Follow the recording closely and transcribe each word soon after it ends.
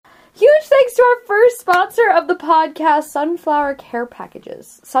thanks to our first sponsor of the podcast, Sunflower Care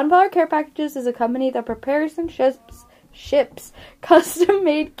Packages. Sunflower Care Packages is a company that prepares and ships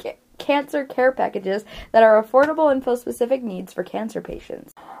custom-made cancer care packages that are affordable and fill specific needs for cancer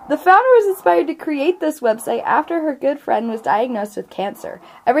patients. The founder was inspired to create this website after her good friend was diagnosed with cancer.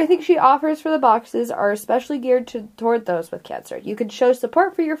 Everything she offers for the boxes are especially geared toward those with cancer. You can show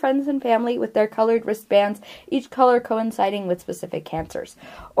support for your friends and family with their colored wristbands, each color coinciding with specific cancers.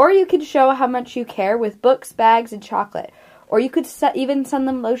 Or you can show how much you care with books, bags, and chocolate. Or you could even send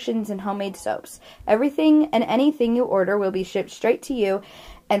them lotions and homemade soaps. Everything and anything you order will be shipped straight to you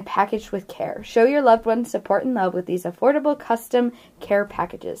and packaged with care. Show your loved ones support and love with these affordable custom care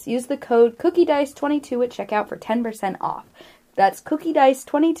packages. Use the code CookieDice22 at checkout for 10% off. That's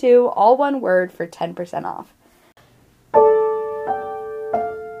CookieDice22, all one word, for 10% off.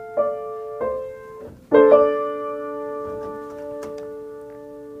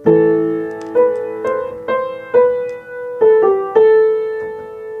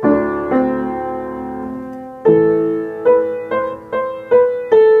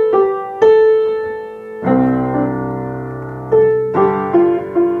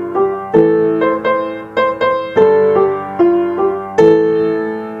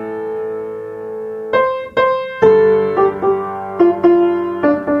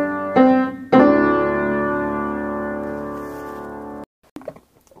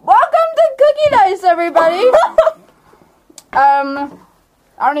 Everybody. I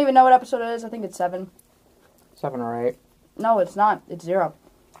don't even know what episode it is. I think it's 7. 7 or 8. No, it's not. It's 0.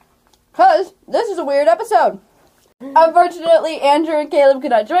 Because this is a weird episode. Unfortunately, Andrew and Caleb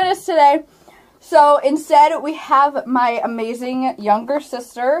could not join us today. So instead, we have my amazing younger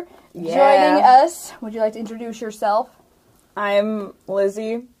sister joining us. Would you like to introduce yourself? I'm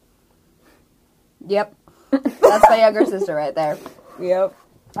Lizzie. Yep. That's my younger sister right there. Yep.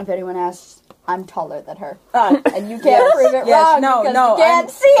 If anyone asks, I'm taller than her. And you can't prove it yes, wrong no, because no, you can't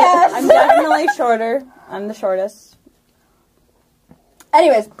see us. I'm definitely shorter. I'm the shortest.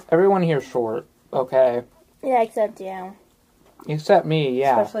 Anyways. Everyone here's short, okay? Yeah, except you. Except me,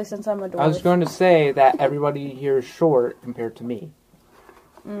 yeah. Especially since I'm a dwarf. I was going to say that everybody here is short compared to me.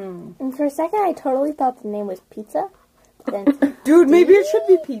 And for a second, I totally thought the name was Pizza. Dude, maybe it should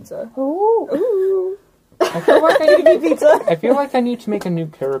be pizza. Ooh. I feel like I need to be pizza. I feel like I need to make a new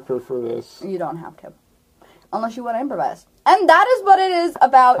character for this. You don't have to. Unless you want to improvise. And that is what it is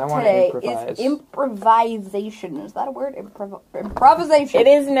about today. Is improvisation. Is that a word? Improvisation. It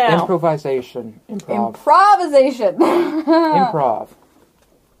is now. Improvisation. Improv. Improvisation. Improv.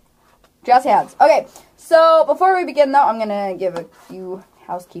 Just hands. Okay, so before we begin though, I'm gonna give a few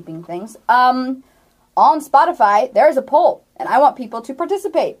housekeeping things. On Spotify, there's a poll, and I want people to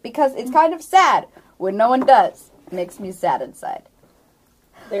participate because it's kind of sad when no one does. It makes me sad inside.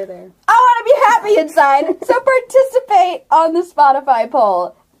 There. I want to be happy inside, so participate on the Spotify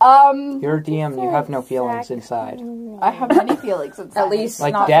poll. You're a DM, you have no feelings inside. I have many feelings inside. At least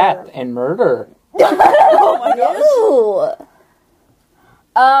like not death and murder. Oh my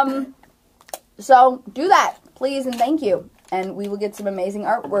gosh. So do that, please and thank you. And we will get some amazing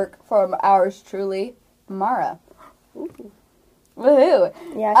artwork from ours truly, Mara. Ooh. Woohoo.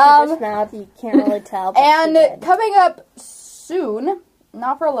 Yeah, she just smiled. You can't really tell. And coming up soon,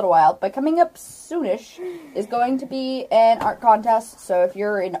 not for a little while, but coming up soonish, is going to be an art contest. So if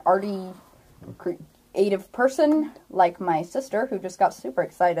you're an arty, creative person, like my sister, who just got super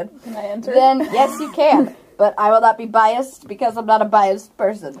excited, can I enter? Then yes, you can. But I will not be biased because I'm not a biased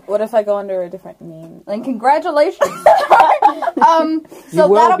person. What if I go under a different name? Then congratulations. So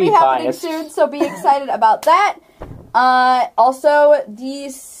that'll be happening soon, so be excited about that. Also, the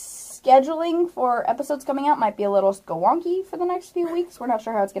scheduling for episodes coming out might be a little wonky for the next few weeks. We're not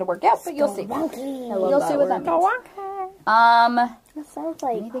sure how it's going to work out, but you'll see. You'll see what that means. That sounds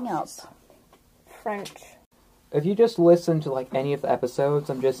like anything else? French. If you just listen to, like, any of the episodes,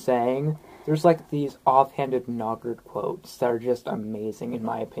 I'm just saying, there's, like, these offhanded Noggard quotes that are just amazing, in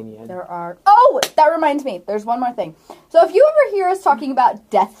my opinion. There are. Oh, that reminds me. There's one more thing. So if you ever hear us talking about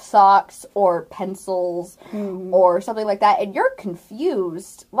death socks or pencils or something like that, and you're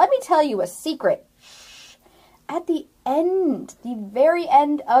confused, let me tell you a secret. At the end, the very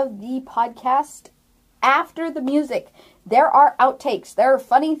end of the podcast, after the music, there are outtakes. There are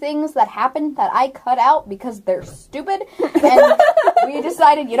funny things that happen that I cut out because they're stupid. And we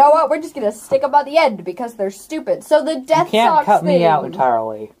decided, you know what, we're just going to stick them at the end because they're stupid. So the death socks You can't cut thing, me out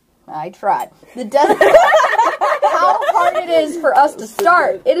entirely. I tried. The death how hard it is for us to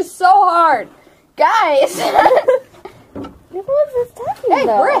start. It is so hard. Guys. Hey,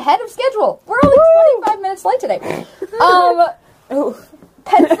 we're ahead of schedule. We're only 25 minutes late today.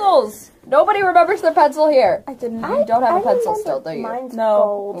 Pencils. Nobody remembers their pencil here. I didn't. You don't have a pencil still, do you? Mine's No.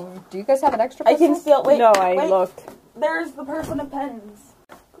 gold. Do you guys have an extra I pencil? can still wait. No, I wait. looked. There's the person of pens.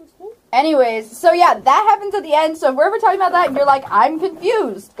 Anyways, so yeah, that happens at the end. So if we're ever talking about that and you're like, I'm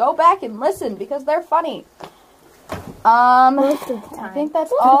confused, go back and listen because they're funny. Most of the time. I think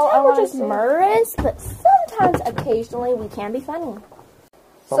that's all I We're want to just say. murderous, but sometimes, occasionally, we can be funny.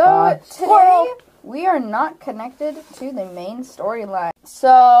 So Bye-bye. today we are not connected to the main storyline.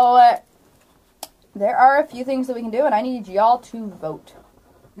 So there are a few things that we can do, and I need y'all to vote.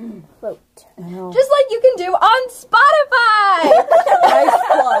 Vote. Just like you can do on Spotify! Nice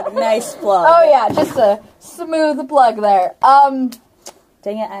plug. Nice plug. Oh yeah, just a smooth plug there.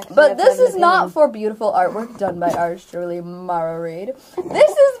 Dang it, actually. But this is not for beautiful artwork done by ours truly, Mara Reed.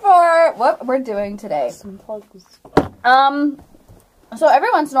 This is for what we're doing today. Some plugs. So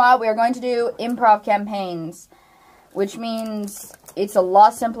every once in a while we are going to do improv campaigns, which means it's a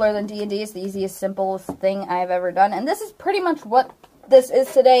lot simpler than D&D. It's the easiest, simplest thing I've ever done. And this is pretty much what this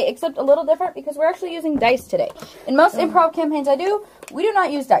is today, except a little different because we're actually using dice today. In most improv campaigns I do, we do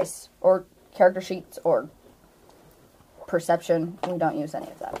not use dice or character sheets or perception. We don't use any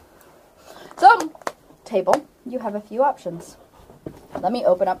of that. So, table, you have a few options. Let me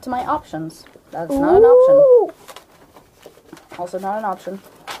open up to my options. That's not an option. Also not an option.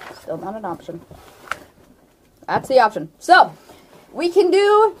 Still not an option. That's the option. So, we can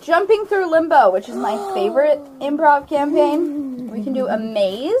do Jumping Through Limbo, which is my favorite improv campaign. We can do a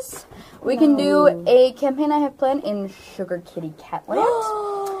maze. We can do a campaign I have planned in Sugar Kitty Catland.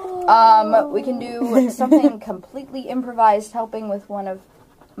 We can do something completely improvised, helping with one of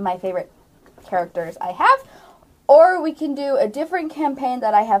my favorite characters I have. Or we can do a different campaign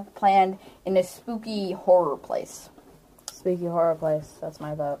that I have planned in a spooky horror place. Spooky horror place. That's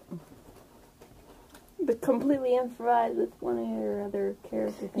my vote. The completely improvised with one of your other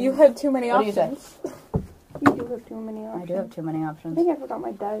character things. You have too many What do you say? options. You do have too many options. I do have too many I options. think I forgot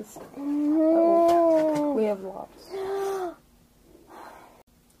my dice. We have lots. Do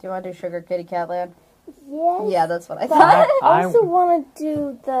you want to do Sugar Kitty Catland? Yes. Yeah, that's what I But thought. I also want to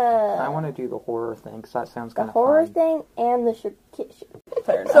do I the want to do the horror thing because that sounds kind of horror fun. thing and the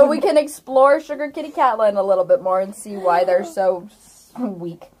Fair enough. So we can explore Sugar Kitty Catland a little bit more and see why they're so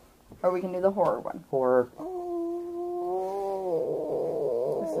weak. Or we can do the horror one. Horror.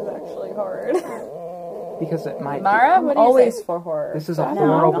 This is actually hard. Because it might Mara, what do you Always say? for horror. This is a No, I'm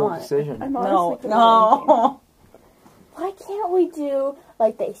horrible not. decision. I'm No, honestly no. Why can't we do,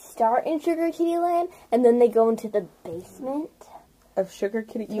 like, they start in Sugar Kitty Land, and then they go into the basement? Of Sugar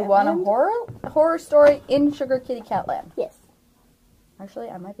Kitty You Catland? want a horror story in Sugar Kitty Catland? Yes. Actually,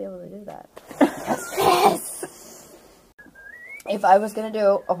 I might be able to do that. Yes! If I was going to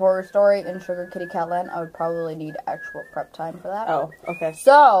do a horror story in Sugar Kitty Catland, I would probably need actual prep time for that. Oh, okay.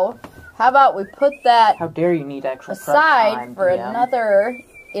 So, how about we put that How dare you need actual prep aside time, for DM. another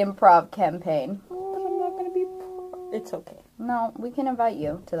improv campaign? But I'm not gonna be. It's okay. No, we can invite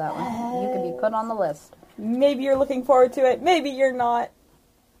you to that one. You can be put on the list. Maybe you're looking forward to it. Maybe you're not.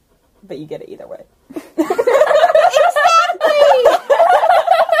 But you get it either way.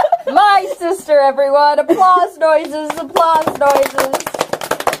 My sister, everyone! Applause noises! Applause noises!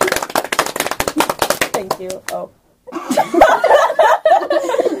 Thank you. Oh.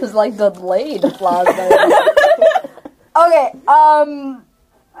 It was like delayed applause noises. Okay,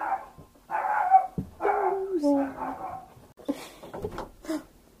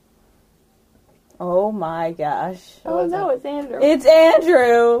 Oh my gosh. Oh no, it's Andrew. It's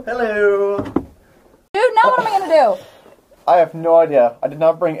Andrew! Hello. dude, now what am I gonna do? I have no idea. I did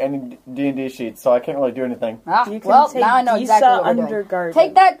not bring any D&D sheets, so I can't really do anything. Ah, You can well, take now I know Disa exactly what we're doing. Undergarden.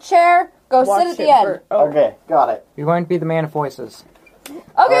 Take that chair, go Watch sit at the it end. for- oh. Okay, got it. You're going to be the man of voices. Okay,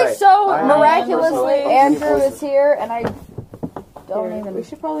 Alright. so I am miraculously Andrew. Andrew is here, and I don't Here, even. We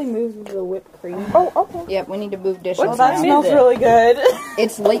should probably move the whipped cream. Oh, okay. Yep, we need to move dishes. Well, that now. smells really good.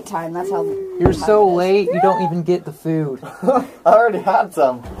 It's late time. That's how. You're so late, you don't even get the food. I already had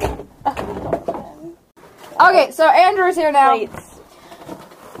some. Okay, so Andrew is here now. Plates.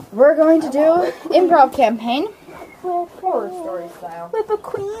 We're going to do improv campaign. Horror story style. With a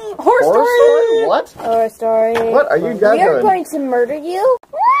queen. Horror story? What? Horror story. What are you guys We are doing? going to murder you.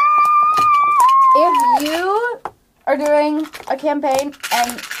 If you are doing a campaign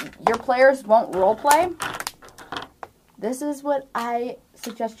and your players won't roleplay, this is what I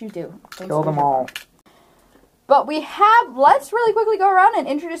suggest you do. Kill them all. But let's really quickly go around and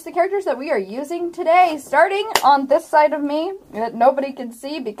introduce the characters that we are using today, starting on this side of me, that nobody can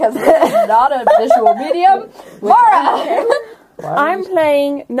see because it's not a visual medium. Mara! I'm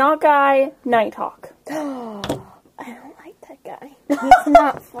playing Not Guy Nighthawk. I don't like that guy. It's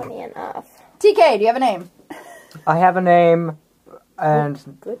not funny enough. TK, do you have a name? I have a name, and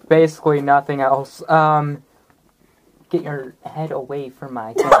basically nothing else. Get your head away from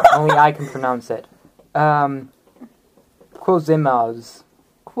my thing. Only I can pronounce it. Quozimaz.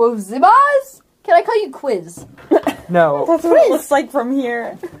 Quozimaz? Can I call you Quiz? No, That's what it looks like from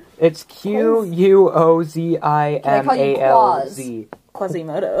here. it's Quuozimalz.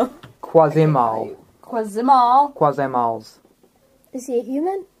 Quasimodo. Quazimal. Quazimal. Quazimals. Is he a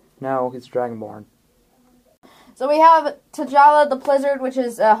human? No, he's Dragonborn. So we have T'Challa the Blizzard, which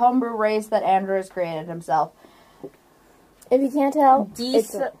is a homebrew race that Andrew has created himself. If you can't tell,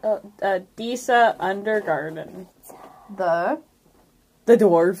 Disa Undergarden. The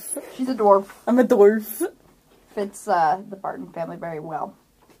dwarf. She's a dwarf. I'm a dwarf. Fits the Barton family very well.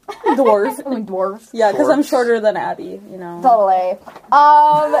 Dwarf. I mean, dwarves. Yeah, because I'm Dwarfs. shorter than Abby, you know. Totally.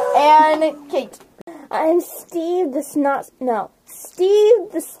 And Kate. I'm Steve the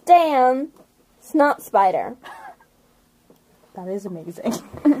Stan Snot Spider. That is amazing.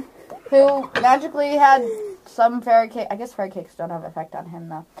 Who magically had some fairy cake. I guess fairy cakes don't have effect on him,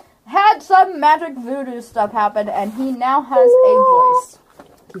 though. Had some magic voodoo stuff happen, and he now has a voice.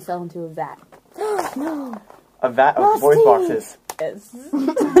 He fell into a vat. No. A vat of voice boxes. Yes.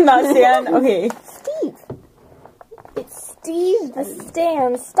 Not Stan? Okay. Steve. It's Steve the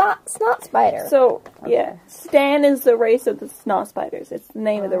Stan Snot Spider. So, yeah. Stan is the race of the snot spiders. It's the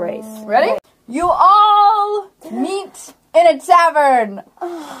name of the race. Ready? You all meet in a tavern.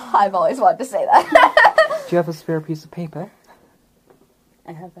 I've always wanted to say that. Do you have a spare piece of paper?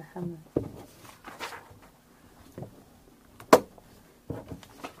 I have a hammer.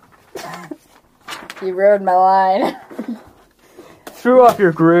 You ruined my line. Threw off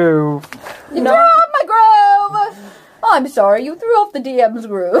your groove. You threw off my groove! Oh, I'm sorry, you threw off the DM's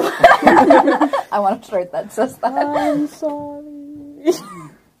groove. I want a shirt that says that. I'm sorry.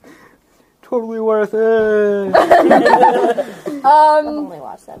 Totally worth it. I've only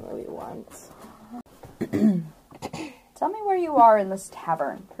watched that movie once. Tell me where you are in this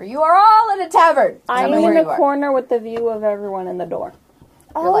tavern. For you are all in a tavern. Tell I'm me in where the you are. corner with the view of everyone in the door.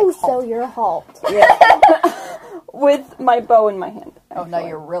 Oh, like so Halt. you're Halt. With my bow in my hand. Oh, no,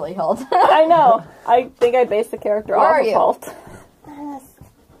 you're really held. I know. I think I based the character Where off are of you? Halt. I'm a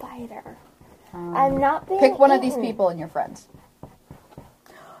spider. I'm not being Pick one of these eaten. people and your friends.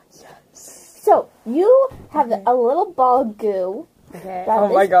 So, you have a little ball of goo Okay. about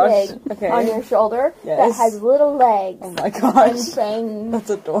Oh my this gosh. big Okay. on your shoulder that Yes. has little legs Oh my and gosh. fangs. That's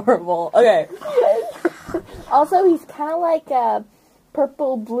adorable. Okay. Also, he's kind of like a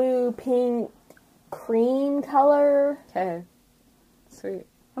purple, blue, pink, cream color. Okay. Sweet.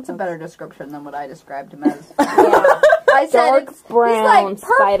 That's a better description than what I described him as. Yeah. I said Dark he's brown like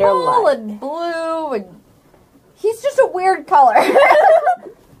spider purple leg. and blue and he's just a weird color.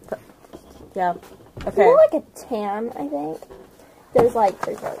 Yeah. Okay. More like a tan, I think. There's like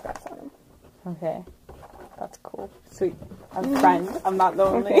 3 photographs on him. Okay. That's cool. Sweet. I'm friend. I'm not the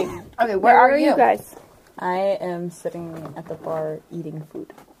only. Okay, where are you? guys? I am sitting at the bar eating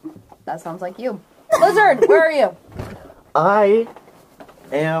food. That sounds like you. Blizzard, where are you? I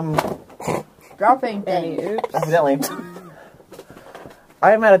am Dropping things. Oops. evidently.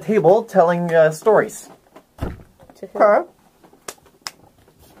 I am at a table telling stories. To who? Her.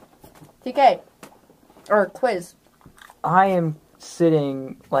 TK. Or quiz. I am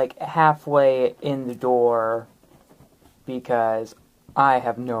sitting like halfway in the door because I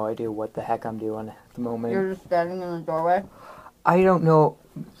have no idea what the heck I'm doing at the moment. You're just standing in the doorway. I don't know.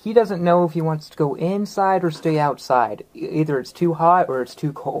 He doesn't know if he wants to go inside or stay outside. Either it's too hot or it's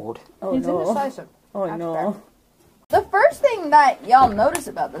too cold. Oh He's no. indecisive. Oh That's no. fair. The first thing that y'all notice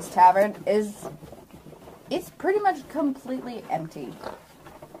about this tavern is it's pretty much completely empty.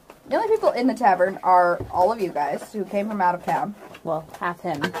 The only people in the tavern are all of you guys who came from out of town. Well, half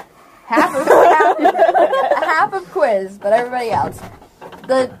him. Half of Quiz, but everybody else.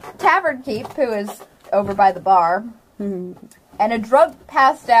 The tavern keep, who is over by the bar, and a drunk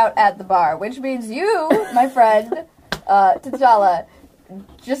passed out at the bar, which means you, my friend, T'Challa,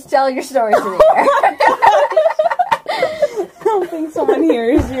 just tell your stories to the air. I don't think someone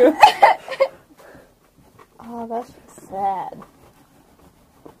hears you. Oh, that's sad.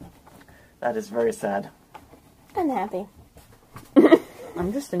 That is very sad. I'm happy.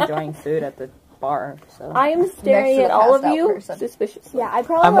 I'm just enjoying food at the bar, so. I am Next staring to at the all of passed out you person. suspiciously. Yeah, I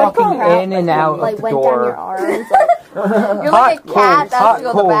probably I'm like walking go out, in and like, out like of the went door. down your arms. Like, You're like a cat that has to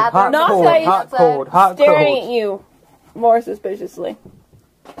go to the bathroom. Not cold, that hot, he's cold, hot, Staring at cold. you more suspiciously.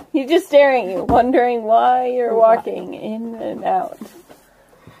 He's just staring at you, wondering why you're walking in and out.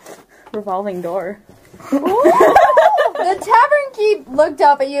 Revolving door. The tavern keep looked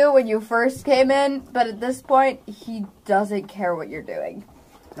up at you when you first came in, but at this point, he doesn't care what you're doing.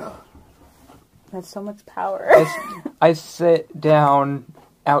 That's so much power. I sit down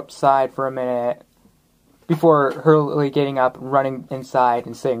outside for a minute before hurriedly getting up, running inside,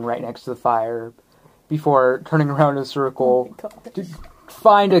 and sitting right next to the fire. Before turning around in a circle to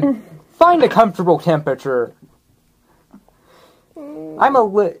find a comfortable temperature.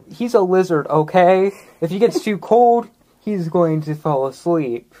 He's a lizard, okay? If he gets too cold, he's going to fall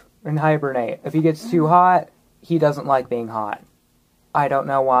asleep and hibernate. If he gets too hot, he doesn't like being hot. I don't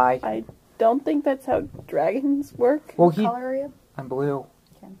know why. I don't think that's how dragons work. Well, What color are you? I'm blue.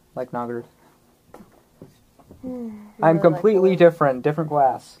 Okay. Like Nogger. Really I'm like completely blue. different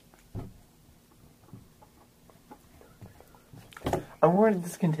glass. I'm going to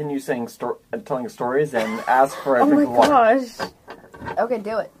just continue telling stories and ask for a Oh my drink of water. gosh. Okay,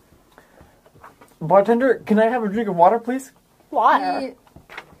 do it. Bartender, can I have a drink of water, please? Water.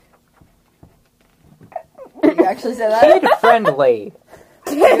 Did you actually say that? Kid friendly.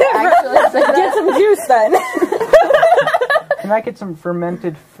 Did you actually say Get that? some juice then. Can I get some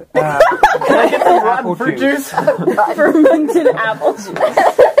fermented Can I get some apple rotten fruit juice? juice? Fermented apple juice.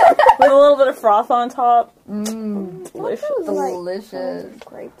 With a little bit of froth on top. Delicious. Delicious.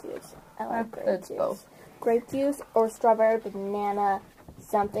 Grape juice. I like grape It's juice. both. Grape juice or strawberry banana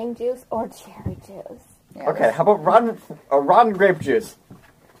something juice or cherry juice. Yeah, Okay, how about rotten grape juice?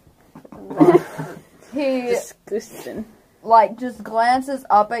 He, Disgusting. like, just glances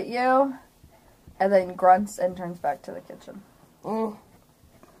up at you, and then grunts and turns back to the kitchen.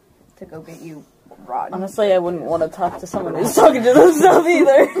 To go get you rotten. Honestly, I wouldn't want to talk to someone who's talking to themselves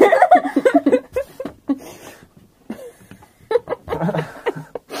either.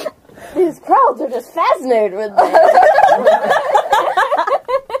 These crowds are just fascinated with this.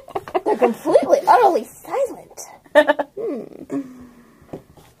 They're completely, utterly silent.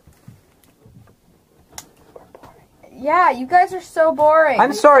 Yeah, you guys are so boring.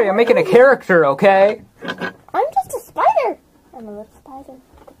 I'm sorry, I'm making a character, okay? I'm just a spider. I'm a little spider.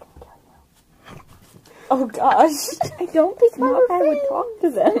 Oh gosh. I don't think my Hawkeye would friend. talk to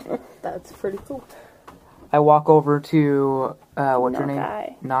them. That's pretty cool. I walk over to, what's your name?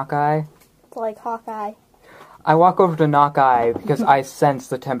 Knockeye. Knockeye? It's like Hawkeye. I walk over to Knockeye because I sense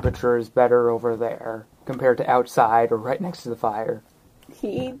the temperature is better over there compared to outside or right next to the fire.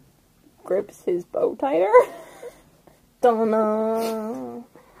 He grips his bow tighter. Dun-dun.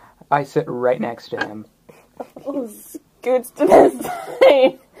 I sit right next to him. Scoots to the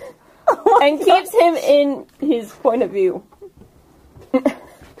side. And keeps him in his point of view.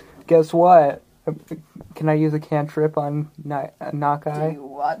 Guess what? Can I use a cantrip on Do Knockeye? you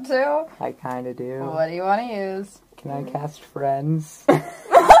want to? I kinda do. What do you want to use? Can I cast Friends? What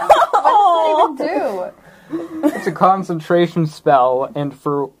does it even do? It's a concentration spell, and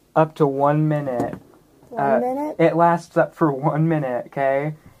for up to 1 minute. 1 minute? It lasts up for 1 minute,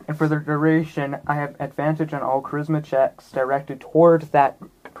 okay? And for the duration, I have advantage on all charisma checks directed toward that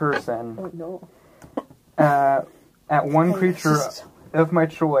person. Oh no. At one creature of my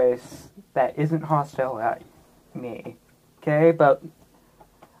choice that isn't hostile at me. Okay? But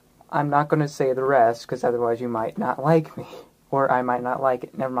I'm not going to say the rest, because otherwise you might not like me. Or I might not like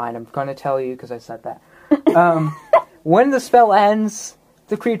it. Never mind, I'm going to tell you because I said that. When the spell ends,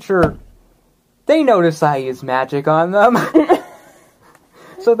 the creature... They notice I use magic on them.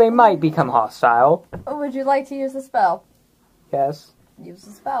 So they might become hostile. Would you like to use the spell? Yes. Use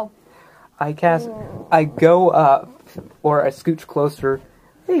the spell. I go up, or I scooch closer.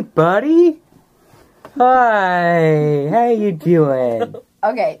 Hey, buddy. Hi. How you doing?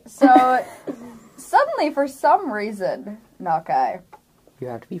 Okay, so suddenly, for some reason, Knockeye, You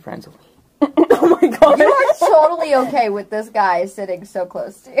have to be friends with me. Oh my god. you are totally okay with this guy sitting so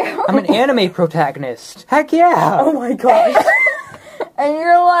close to you. I'm an anime protagonist. Heck yeah. Oh my gosh. And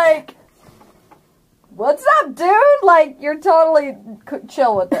you're like, what's up, dude? Like, you're totally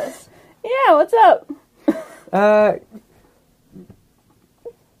chill with this. Yeah, what's up?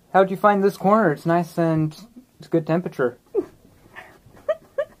 How'd you find this corner? It's nice and it's good temperature.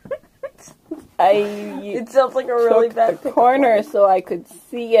 It sounds like a really Took bad the corner so I could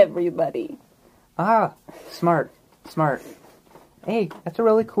see everybody. Ah, smart. Hey, that's a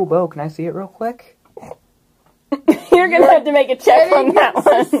really cool bow. Can I see it real quick? You're gonna have to make a check on that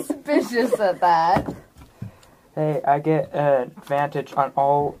one. Suspicious at that. Hey, I get an advantage on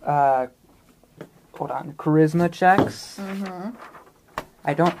all, charisma checks. Mm-hmm.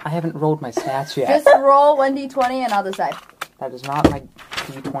 I haven't rolled my stats yet. Just roll 1d20 and I'll decide. That is not my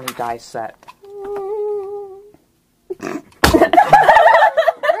D20 dice set. We're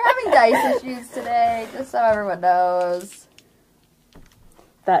having dice issues today. Alright, just so everyone knows.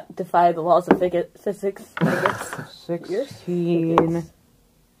 That defy the laws of physics. 16.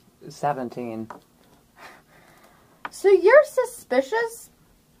 17. So you're suspicious,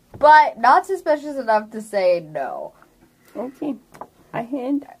 but not suspicious enough to say no. Okay. I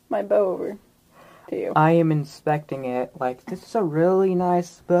hand my bow over to you. I am inspecting it like, this is a really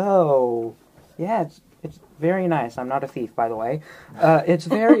nice bow. Yeah, it's very nice. I'm not a thief, by the way. It's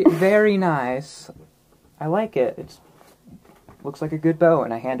very, very nice. I like it. Looks like a good bow,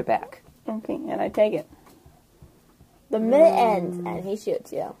 and I hand it back. Okay, and I take it. The minute ends and he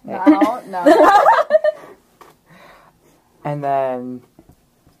shoots you. No. And then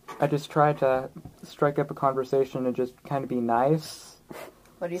I just try to strike up a conversation and just kind of be nice.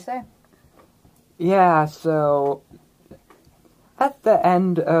 What do you say? Yeah, so at the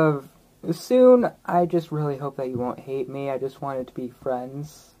end of soon, I just really hope that you won't hate me. I just wanted to be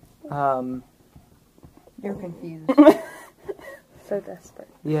friends. You're confused. So desperate.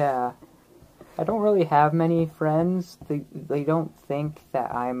 Yeah. I don't really have many friends. They don't think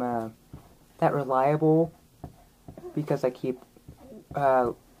that I'm that reliable because I keep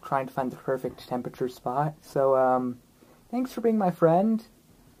trying to find the perfect temperature spot. So thanks for being my friend.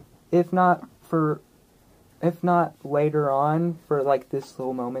 If not later on for like this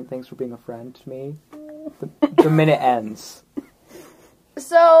little moment, thanks for being a friend to me. The minute ends.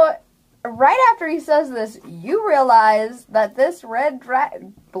 So, right after he says this, you realize that this blue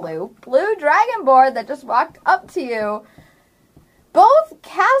dragonborn that just walked up to you both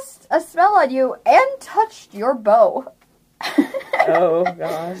cast a spell on you and touched your bow. Oh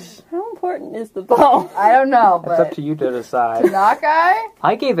gosh. How important is the bow? I don't know, but It's up to you to decide. Nakai?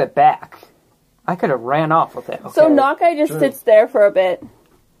 I gave it back. I could have ran off with it. Okay? So Nakai just True. sits there for a bit,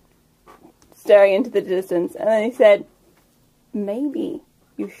 staring into the distance, and then he said, maybe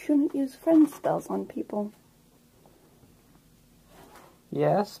you shouldn't use friend spells on people.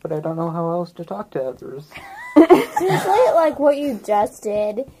 Yes, but I don't know how else to talk to others. Seriously, like what you just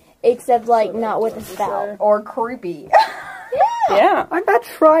did, except like not with a spell. Or creepy. Yeah. I'm not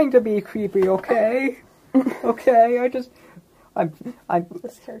trying to be creepy, okay? Okay, I'm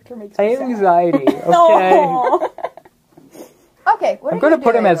This character makes I me have sad. anxiety, okay? Aw. Okay, what I'm are gonna you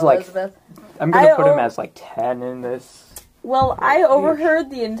put him doing, as, like, Elizabeth? I'm gonna put him I- as like 10 in this. Well, I overheard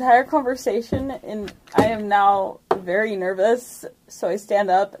the entire conversation, and I am now very nervous, so I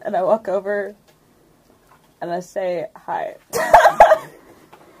stand up, and I walk over, and I say, hi.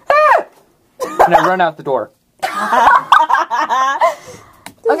 And I run out the door.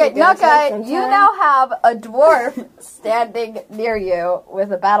 Okay, Does it Nakai, take some you time? now have a dwarf standing near you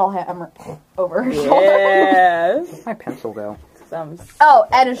with a battle hammer over his shoulder. Yeah. Where'd my pencil go? Oh,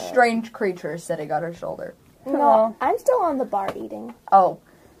 and a strange creature sitting on her shoulder. No, I'm still on the bar eating. Oh,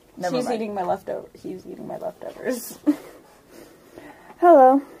 never She's mind. eating my leftovers. He's eating my leftovers.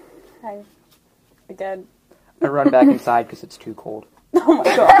 Hello. Hi. Again. I run back inside because it's too cold. Oh my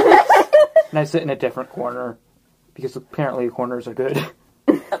god. And I sit in a different corner because apparently corners are good.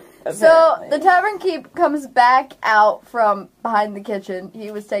 So, the tavern keep comes back out from behind the kitchen. He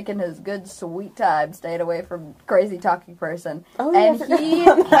was taking his good sweet time staying away from crazy talking person. Oh, yeah, I And forgot he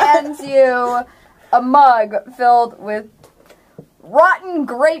about that. hands you a mug filled with rotten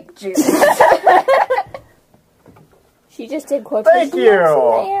grape juice. She just did quotation Thank you.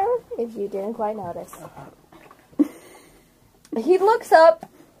 marks in there, if you didn't quite notice. He looks up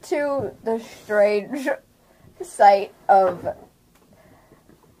to the strange sight of,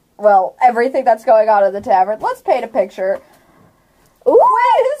 well, everything that's going on in the tavern. Let's paint a picture.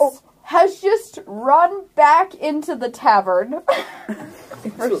 Quiz has just run back into the tavern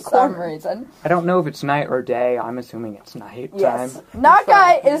for some reason. I don't know if it's night or day. I'm assuming it's night Yes. time.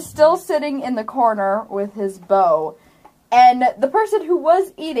 Nakai is still sitting in the corner with his bow. And the person who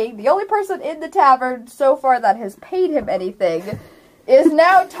was eating, the only person in the tavern so far that has paid him anything, is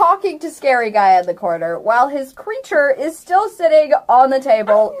now talking to Scary Guy in the corner, while his creature is still sitting on the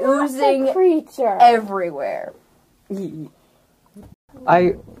table, oozing Creature. everywhere.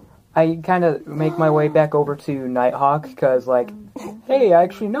 I kind of make my way back over to Nighthawk because, like, hey, I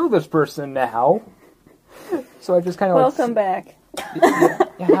actually know this person now. So I just kind of Welcome back.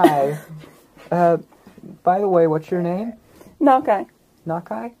 Hi. By the way, what's your name? Nakai.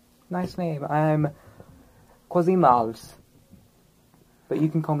 Nakai? Nice name. I'm Quasimals. But you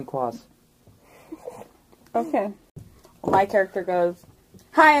can call me Quaz. Okay. My character goes,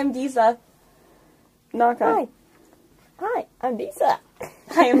 hi, I'm Disa. Nakai. Hi, I'm Lisa.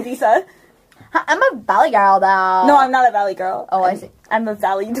 Hi, I'm Disa. Hi, I'm a valley girl now. No, I'm not a valley girl. Oh, I see. I'm a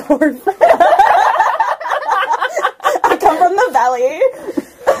valley dwarf. I come from the valley.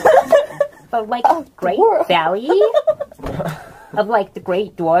 the, like, Great dwarf. Valley of, like, the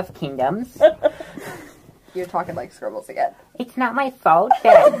Great Dwarf Kingdoms. You're talking like scribbles again. It's not my fault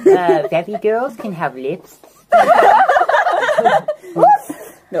that Valley girls can have lips.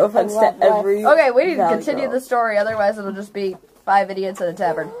 No offense love to that. every. Okay, we need to Valley continue girl. the story, otherwise it'll just be 5 idiots at a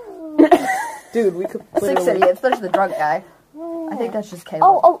tavern. Dude, we could 6 literally- idiots, there's the drunk guy. I think that's just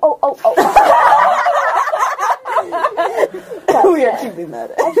Caleb. Oh. we are keeping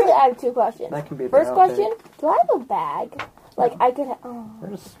that in. Actually, I have 2 questions. That can be First the question, do I have a bag? Like, I could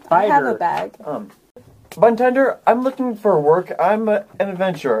There's a I spider. have a bag. Buntender, I'm looking for work. I'm an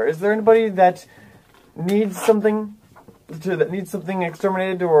adventurer. Is there anybody that needs something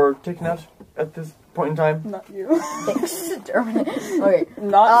exterminated or taken out at this point in time? Not you. Okay.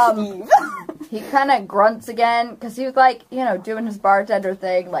 Not Steve. He kind of grunts again, because he was like, doing his bartender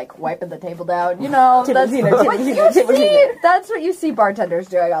thing, like wiping the table down. That's what you see. That's what you see bartenders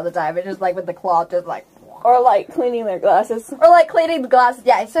doing all the time. It's just like with the cloth, just like, Or like cleaning their glasses. or like cleaning the glasses.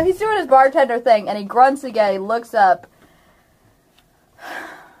 Yeah, so he's doing his bartender thing, and he grunts again. He looks up.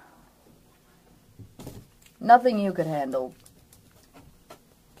 Nothing you could handle.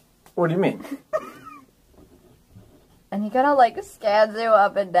 What do you mean? And he kind of like scans you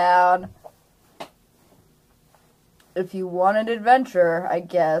up and down. If you wanted adventure, I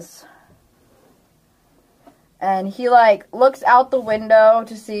guess. And he like looks out the window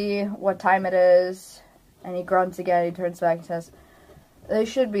to see what time it is. And he grunts again. He turns back and says, "They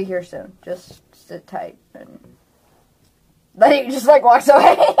should be here soon. Just sit tight." And then he just like walks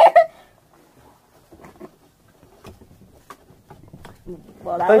away.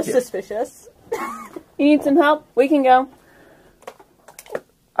 Well, that Thank was you. suspicious. You need some help? We can go.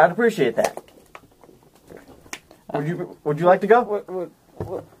 I'd appreciate that. Would you like to go?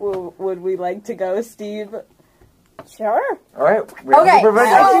 Would we like to go, Steve? Sure. All right. We Okay, have to prevent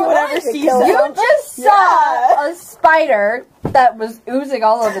so- it. Do whatever Steve kill says. You just saw a spider that was oozing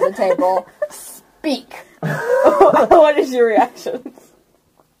all over the table speak. What is your reaction?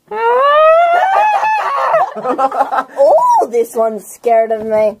 Oh, this one's scared of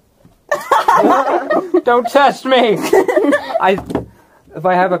me. Don't test me! If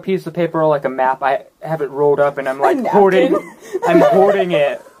I have a piece of paper or like a map, I have it rolled up and I'm like hoarding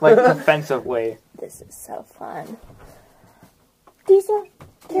it like defensively. This is so fun. Disa,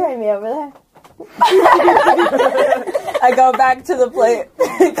 carry me over there. I go back to the plate,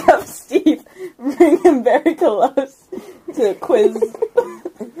 pick up Steve, bring him very close to quiz.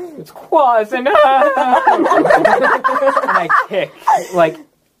 It's quads and I kick like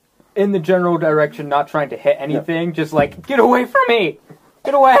in the general direction, not trying to hit anything, just like get away from me,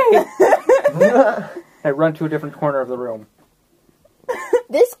 get away. I run to a different corner of the room.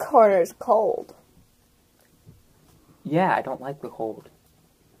 This corner's cold. Yeah, I don't like the cold.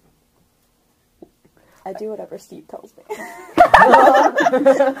 I do whatever Steve tells me. Okay,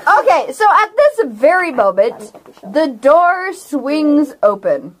 so at this very moment, the door swings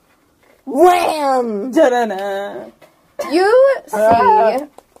open. Wham! Da-da-da. You see a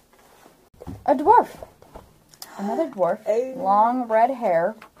dwarf. Another dwarf. Hey. Long red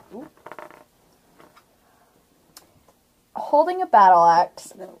hair. Holding a battle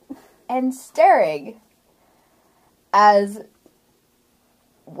axe No. and staring as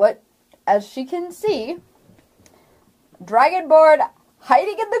she can see, Dragonborn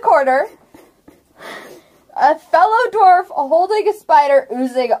hiding in the corner, a fellow dwarf holding a spider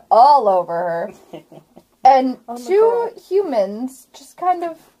oozing all over her, and two humans just kind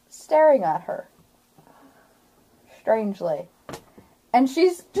of staring at her. Strangely. And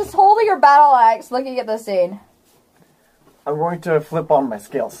she's just holding her battle axe looking at the scene. I'm going to flip on my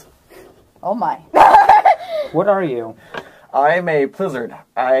scales. Oh my. What are you? I'm a blizzard.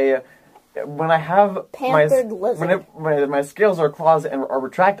 When I have Pampered lizard. when my scales are claws and are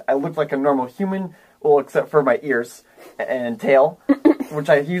retract, I look like a normal human, well, except for my ears and tail, which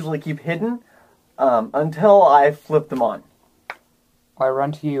I usually keep hidden until I flip them on. I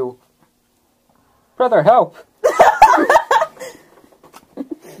run to you. Brother, help!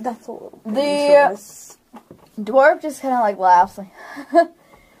 That's a little The dwarf just kind of like laughs, like,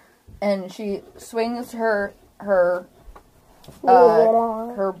 and she swings her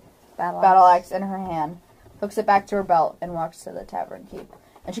battle axe in her hand, hooks it back to her belt, and walks to the tavern keep.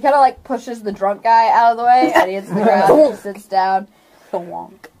 And she kind of like pushes the drunk guy out of the way, and he hits the ground and sits down.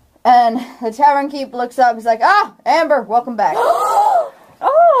 wonk. And the tavern keep looks up. He's like, "Ah, Amber, welcome back."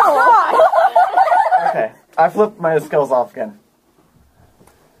 Okay, I flip my scales off again.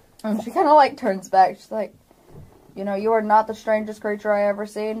 And she kind of like turns back. She's like, "You are not the strangest creature I ever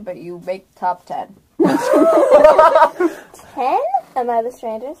seen, but you make top 10." 10? Am I the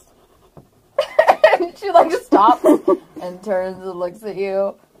strangest? She like stops and turns and looks at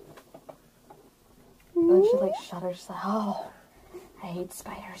you. And then she like shudders. She's like, oh, I hate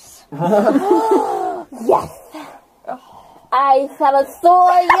spiders. Yes. I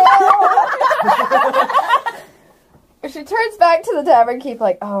saw you. She turns back to the tavern keep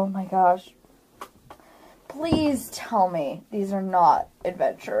like, oh my gosh. Please tell me these are not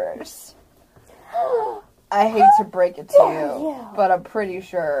adventurers. I hate to break it to you, but I'm pretty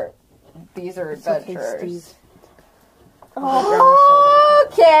sure these are adventurers.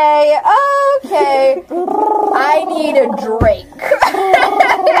 Okay. I need a drink.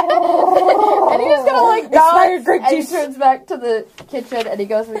 And he's gonna like nod, and he turns back to the kitchen, and he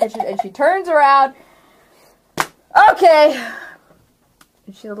goes to the kitchen, and she turns around. Okay.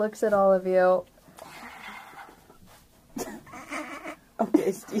 And she looks at all of you.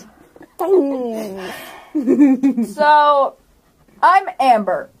 Okay, Steve. So, I'm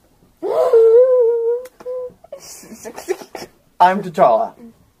Amber. I'm T'Challa.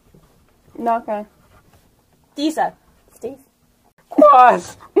 Okay. Disa. Steve.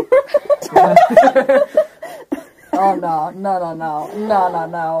 Quaz! Oh no.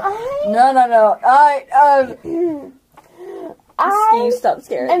 Steve, stop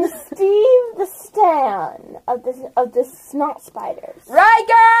scaring. And Steve the Stan of the snot spiders.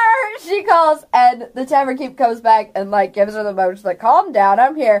 Riker! She calls, and the tavern keep comes back and like gives her the moment. She's like, calm down,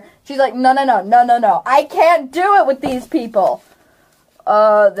 I'm here. She's like, no. I can't do it with these people.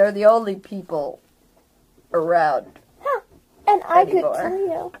 They're the only people around. Huh. And I anymore. could kill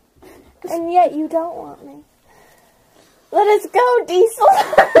you. And yet you don't want me. Let us go, Diesel.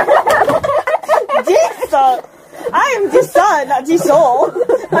 Disa! I am Disa, not Diesel.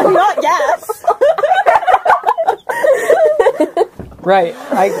 I'm not gas. Right.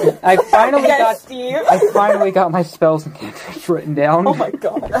 I finally Yes, got Steve. I finally got my spells and cantrips written down. Oh my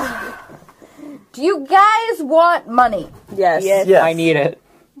god. Do you guys want money? Yes. Yes. I need it.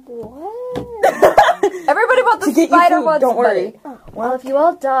 What? Everybody but the To get you spider food, wants don't money. worry. Well, if you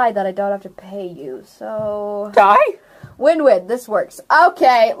all die, then I don't have to pay you, so... Die? Win-win, this works.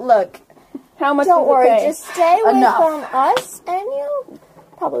 Okay, look. How much Don't does it worry, pay? just stay away Enough. from us, and you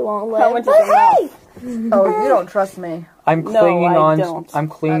probably won't live. How much but is enough? hey, Oh, you don't trust me. I'm No, clinging I on. don't. I'm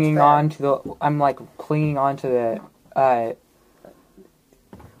clinging That's fair. on to the. I'm like clinging on to the.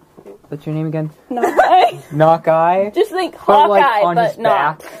 What's your name again? Knockeye. Just think But like Hawkeye, on his but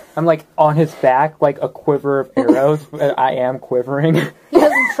not. back. I'm like on his back, like a quiver of arrows. But I am quivering. He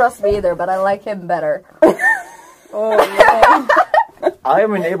doesn't trust me either, but I like him better. I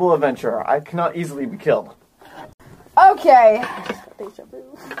am an able adventurer. I cannot easily be killed. Okay.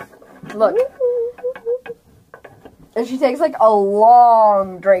 Look. And she takes like a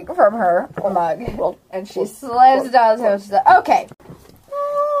long drink from her mug, and she slams it down. And she's like, okay.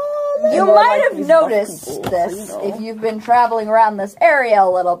 You might have noticed this if you've been traveling around this area a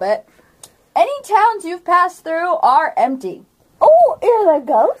little bit. Any towns you've passed through are empty. oh, are there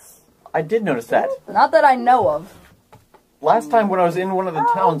ghosts? I did notice that. Not that I know of. Last time when I was in one of the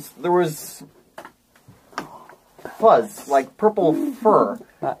towns, there was fuzz, like purple fur,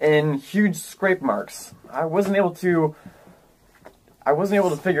 and huge scrape marks. I wasn't able to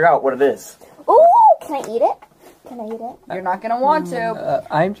figure out what it is. Ooh, can I eat it? Can I eat it? You're not gonna want to.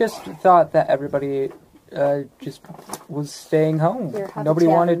 I just thought that everybody just was staying home. Here, have Nobody a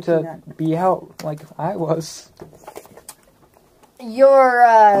wanted to peanut. be out like I was.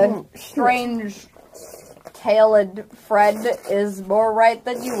 Your strange tailed friend is more right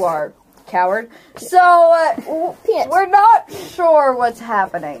than you are, coward. So, Peanuts. we're not sure what's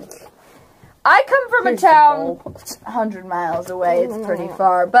happening. I come from a town 100 miles away. It's pretty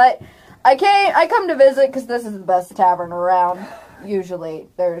far, but I come to visit because this is the best tavern around. Usually,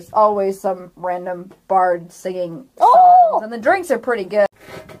 there's always some random bard singing songs, and the drinks are pretty good.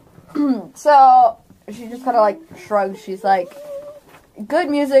 So she just kind of like shrugs. She's like,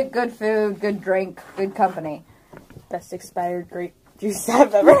 "Good music, good food, good drink, good company." Best expired grape juice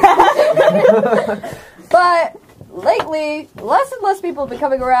I've ever had. But lately, less and less people have been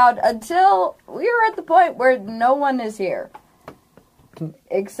coming around until we were at the point where no one is here.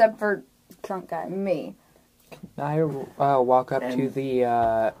 Except for Drunk guy. me. I walk up to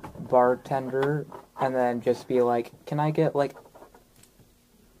the bartender and then just be like, "Can I get like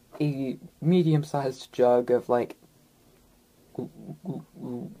a medium-sized jug of like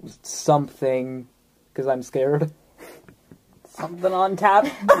something?" Because I'm scared. Something on tap.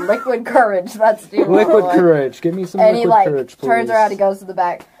 Liquid courage, that's the Liquid one. courage. Give me some And he liquid like courage, please. turns around and goes to the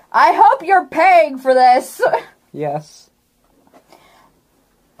back. I hope you're paying for this. Yes.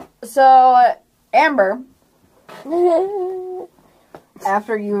 So, Amber,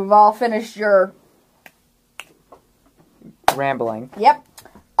 after you've all finished your rambling. Yep.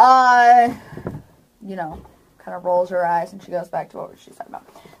 You know, kind of rolls her eyes and she goes back to what she's talking about.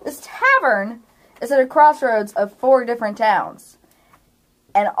 This tavern is at a crossroads of 4 different towns.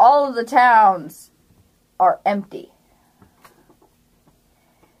 And all of the towns are empty.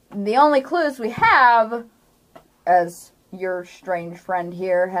 The only clues we have, as your strange friend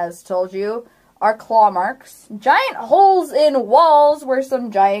here has told you, are claw marks, giant holes in walls where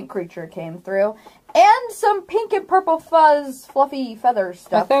some giant creature came through, and some pink and purple fuzz, fluffy feather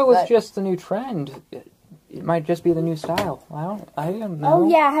stuff. I thought it was just the new trend. It might just be the new style. I don't know. Oh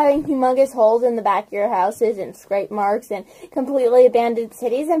yeah, having humongous holes in the back of your houses and scrape marks and completely abandoned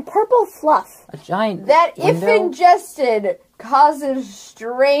cities and purple fluff. A giant That, if window? ingested, causes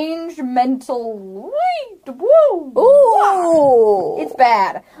strange mental... Woo! Ooh! It's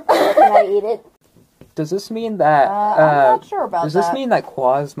bad. Can I eat it? Does this mean that... I'm not sure about does that. this mean that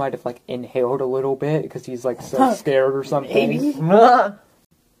Quaz might have, like, inhaled a little bit because he's, like, so scared or something?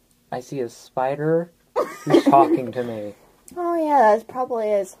 I see a spider who's talking to me. Oh yeah, that probably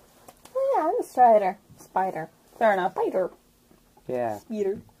is. Oh yeah, I'm a spider. Spider. Fair enough. Spider. Yeah.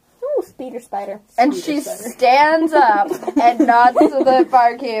 Speeder. Ooh, speeder spider. And she stands up and nods to the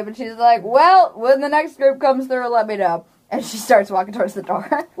fire cube, and she's like, well, when the next group comes through, let me know. And she starts walking towards the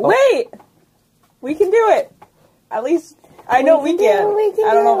door. Wait! We can do it! At least, I know we can.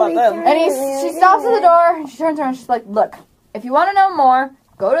 I don't know about them. And she stops at the door, and she turns around, and she's like, look, if you want to know more,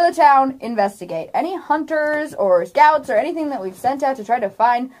 go to the town, investigate. Any hunters or scouts or anything that we've sent out to try to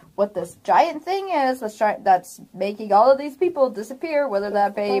find what this giant thing is that's making all of these people disappear, whether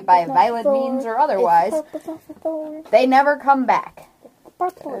that be by violent means or otherwise, they never come back.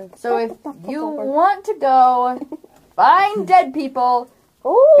 So if you want to go find dead people,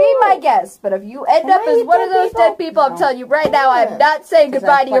 be my guest. But if you end up as one of those dead people, I'm telling you right now, I'm not saying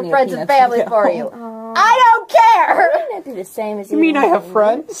goodbye to your friends and family for you. I don't care! It'd be the same as You mean I have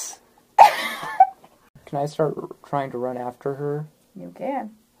friends? Can I start trying to run after her? You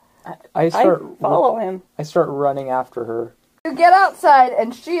can. I follow him. I start running after her. You get outside,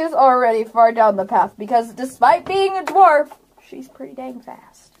 and she is already far down the path, because despite being a dwarf, she's pretty dang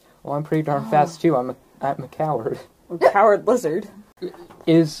fast. Well, I'm pretty darn fast too. I'm a coward. Coward lizard.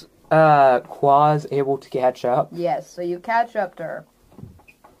 Is Quaz able to catch up? Yes, so you catch up to her.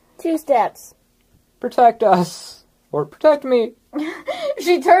 2 steps. Protect us. Or protect me.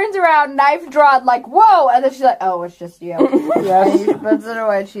 She turns around, knife drawn, like, whoa! And then she's like, oh, it's just you. Yes. And she puts it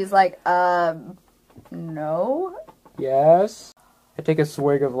away, and she's like, no? Yes. I take a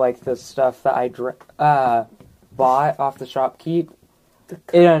swig of, like, the stuff that I bought off the shopkeep.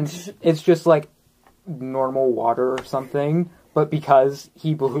 And it's just, like, normal water or something. But because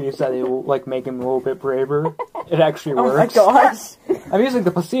he believes that it will, like, make him a little bit braver, it actually works. Oh my gosh. I'm using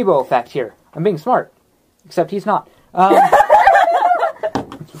the placebo effect here. I'm being smart. Except he's not.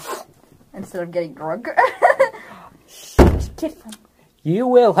 Instead of getting drunk. You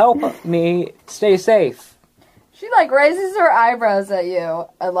will help me stay safe. She, like, raises her eyebrows at you,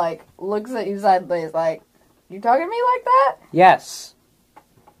 and, like, looks at you sideways, like, you talking to me like that? Yes.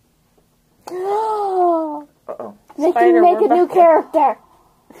 Uh-oh. Make Spider, a we're new back. character.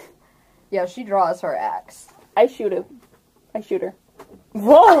 Yeah, she draws her axe. I shoot him. I shoot her.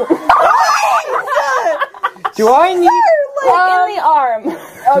 Whoa! Do I need... In the arm.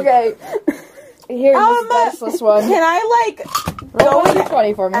 Okay. Here's this diceless one. Can I, like, Roll a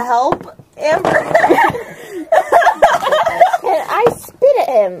 20 for me. help Amber? Can I spit at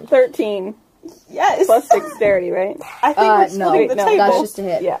him? 13. Yes. Plus dexterity, right? I think we're splitting the table. that's just a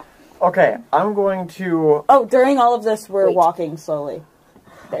hit. Yeah. Okay, I'm going to... Oh, during all of this, we're walking slowly.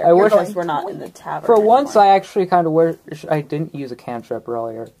 There. I wish Because we're not in the tavern For once, anymore. I actually kind of wish I didn't use a cantrip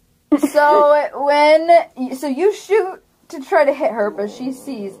earlier. So you shoot to try to hit her, but she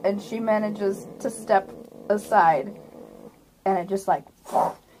sees and she manages to step aside, and it just like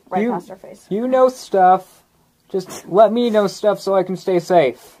right past her face. You know stuff. Just let me know stuff so I can stay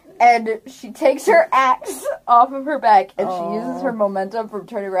safe. And she takes her axe off of her back, and she uses her momentum from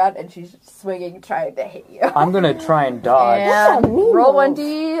turning around, and she's swinging, trying to hit you. I'm gonna try and dodge. And That's a mean roll move.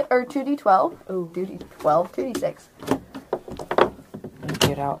 1d or 2d12. Oh, 2d12, 2d6.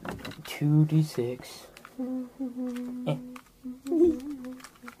 Get out 2d6.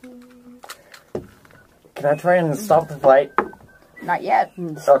 Can I try and stop the fight? Not yet.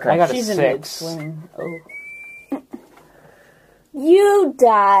 Okay. I got She's a in 6. mid-swing. Oh. You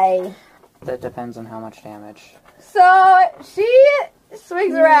die. That depends on how much damage. So she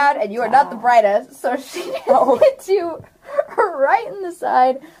swings around, and you are not the brightest, so she hits you right in the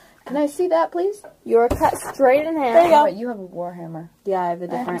side. Can I see that, please? You are cut straight in half. There you go. Wait, you have a warhammer. Yeah, I have a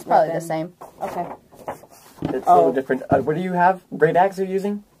different It's probably weapon. the same. Okay. It's a little different. What do you have? Great Axe you're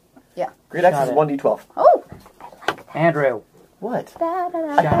using? Yeah. Great Axe Got is it. 1d12. Oh! Andrew, What? shut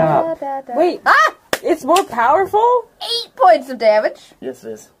up. Wait, it's more powerful? 8 points of damage. Yes,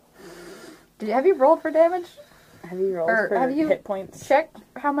 it is. Have you rolled for damage? Have you rolled Or for have you- hit points? Checked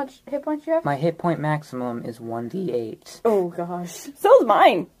how much hit points you have? My hit point maximum is 1d8. Oh gosh. So's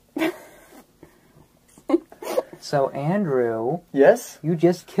mine. So, Andrew, Yes? you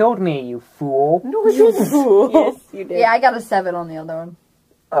just killed me, you fool. No, you didn't. Yes, you did. Yeah, I got a 7 on the other one.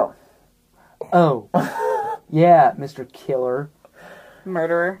 Oh. Oh. Yeah, Mr. Killer.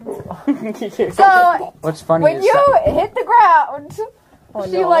 Murderer. So, What's funny when is you that hit the ground,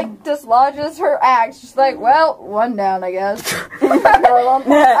 she, no. like, dislodges her axe. She's like, well, one down, I guess.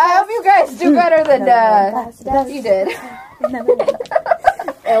 I hope you guys do better than, you did.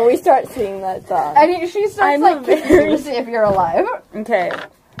 And we start singing that song. And she starts, I'm like, kicking you very- to see if you're alive. Okay.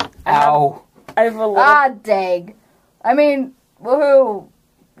 Ow. I have a little. Ah, dang. I mean, woohoo.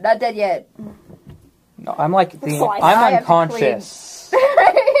 Not dead yet. No, I'm like the. Slice. I I'm have to unconscious.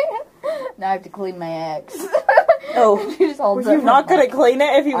 Now I have to clean my axe. Oh. She just holds Were you it. not gonna clean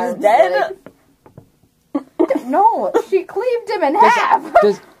it if he was I'm dead? No, she cleaved him in half.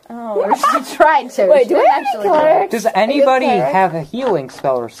 Does Oh. Or she tried to. Wait, She do we didn't have any actually do it. clerics? does anybody cleric? have a healing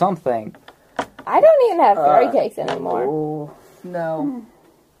spell or something? I don't even have fairy cakes anymore. Oh. No.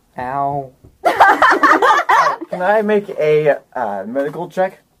 Ow. Can I make a medical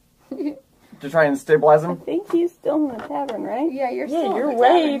check? To try and stabilize I him? think he's still in the tavern, right? Yeah, you're still you're in the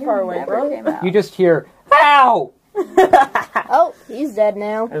way tavern. far You away, never bro. came out. You just hear, ow! Oh, he's dead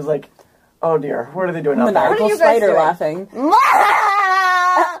now. It was like, oh dear, what are they doing out there? Maniacal you guys spider doing? laughing.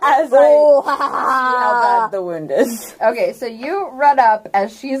 As Oh, I see how bad the wound is. Okay, so you run up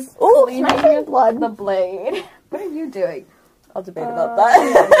as she's Ooh, cleaning sniper blood. the blade. What are you doing? I'll debate about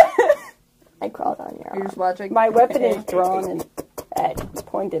that. I crawled on your You're arm. just watching? My weapon is drawn and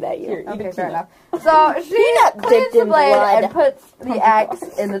pointed at you. Here, eat Okay, a fair peanut. enough. So she Peanut cleans dipped the in blade blood. and puts the axe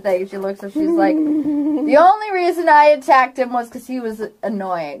in the thing. She looks and she's like, the only reason I attacked him was because he was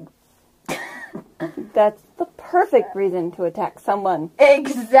annoying. That's the perfect reason to attack someone.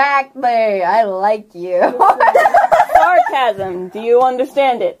 Exactly. I like you. Sarcasm. Do you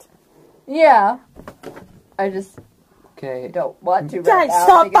understand it? Yeah. I just Okay. don't want to. Right Guys, now. I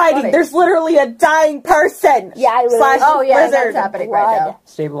stop think it's fighting! funny. There's literally a dying person! Yeah, I Slash literally. Oh yeah, lizard. that's happening right now.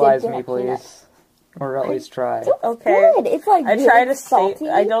 Stabilize Did me, that please. Or at least try. Okay. Good. It's like I really try to salty. save.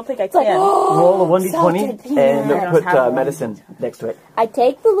 I don't think I It's like, can. Roll a salted 1d20 peanut. and I don't put have one. medicine next to it. I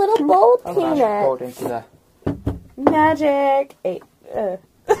take the little bowl Oh gosh, peanut. rolled into the. Magic. 8.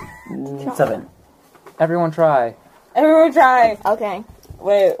 7. Everyone try. Everyone try. Okay.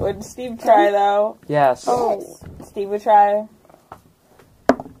 Wait, would Steve try though? Yes. Oh, Steve would try.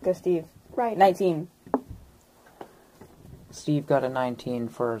 Go, Steve. right. 19. Steve got a 19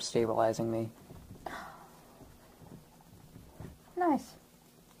 for stabilizing me. Nice.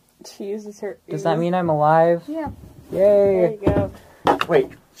 She uses her. Does that mean I'm alive? Yeah. There Yay! you go. Wait,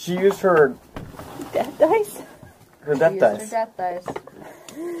 she used her Death dice? death Used her dice, death dice.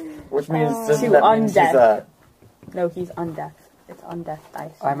 which means To doesn't that mean she's undeath. No, he's undeath. It's undeath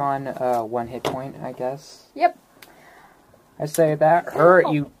dice. I'm on 1 hit point, I guess. Yep. I say that hurt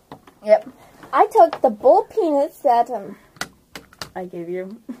you. Yep. I took the bowl peanuts that I gave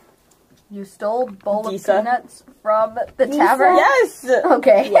you. You stole a bowl of Disa. peanuts from the Disa? tavern? Yes!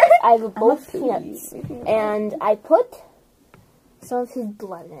 Okay. yes, I have a bowl of foodie. peanuts, and I put some of his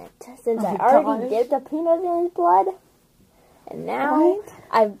blood in it since I my already gosh. dipped a peanut in his blood, and now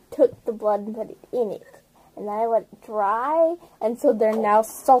I took the blood and put it in it, and then I let it dry, and so they're now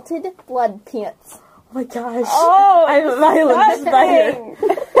salted blood peanuts. Oh my gosh. Oh, I'm a violent spider.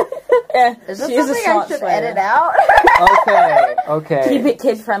 Yeah, Is this she is a something I swamp should spider. edit out? Okay, okay. Keep it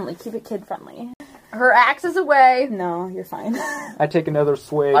kid friendly. Keep it kid friendly. Her axe is away. No, you're fine. I take another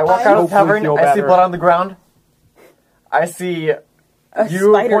swig. I walk out of the Hopefully tavern, feel I see better. blood on the ground. I see A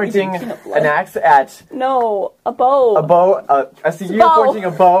you spider pointing eating peanut blood. an axe at No, a bow. a bow. I see you bow. pointing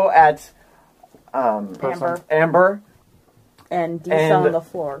a bow at Amber. Amber And Disa And- on the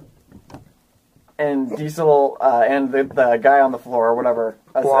floor. and Diesel and the guy on the floor or whatever.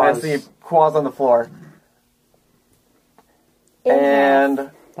 And I Quaz. see Quaz on the floor.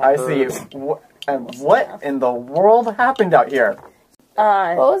 And I see what in the world happened out here?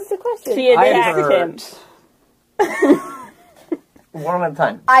 What was the question? She I attacked him. hurt. One at a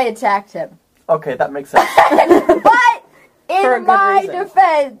time. I attacked him. Okay, that makes sense. But For a in good my reason.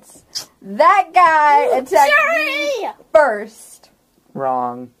 defense, that guy attacked me first.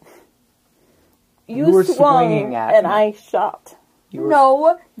 Wrong. You, You were swung swinging at and me. I shot.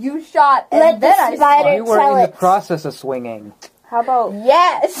 No, you shot, and Let then the I spider swung. You were tell in the it. process of swinging. How about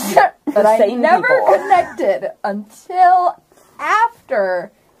Yes, but I same never people. connected until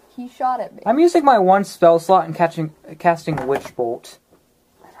after he shot at me. I'm using my one spell slot and casting Witch Bolt.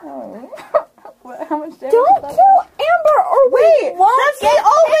 How much damage? Don't is that? kill Amber or wait? won't That's get the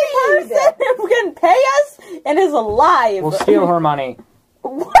only paid. person who can pay us and is alive. We'll steal her money.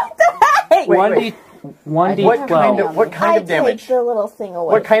 What the heck? Wait. 1d12 What kind I of damage? take the little thing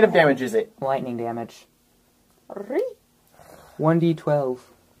away. What kind of damage is it? lightning damage. 1d12.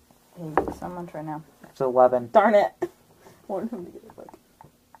 Hey, someone try now. It's 11. Darn it. Want him to get it, like-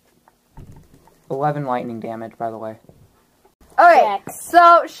 11 lightning damage, by the way. Okay, Jax.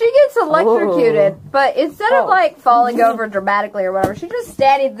 so she gets electrocuted, but instead of Oh. like falling over dramatically or whatever, she's just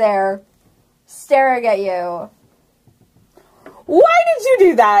standing there staring at you. Why did you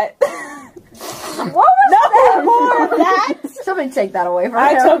do that? What was No more of that. Somebody take that away from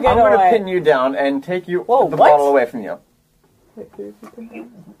I him. took it I'm going to away. pin you down and take you Whoa, the what? bottle away from you.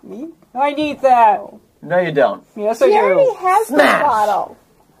 Me? I need that! No, you don't. Yes, I She already do. has the Smash! bottle.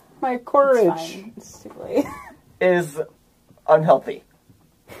 My It's courage. fine. It's too late. Is unhealthy.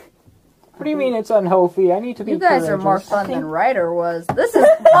 What do you mean it's unhealthy? I need to be You guys are more courageous. fun than Ryder was. This is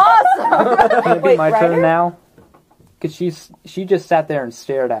awesome! Can it be Wait, my Ryder? turn now? Cause she just sat there and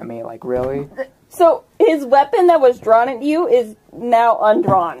stared at me like, really? So his weapon that was drawn at you is now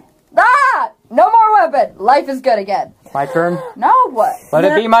undrawn. Ah! No more weapon! Life is good again. My turn? No, what? Let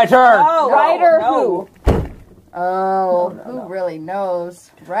it be my turn! Oh, Ryder no. Oh, who really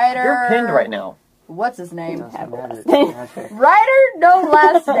knows? Ryder. You're pinned right now. What's his name? Doesn't matter. Okay. Ryder, no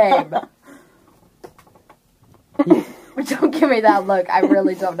last name. Don't give me that look. I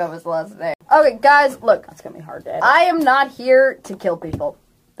really don't know his last name. Okay, guys, look. That's gonna be hard to edit. I am not here to kill people.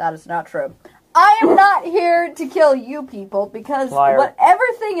 That is not true. I am not here to kill you people because Liar. whatever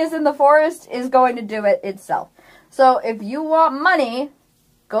thing is in the forest is going to do it itself. So if you want money,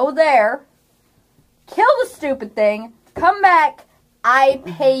 go there, kill the stupid thing, come back, I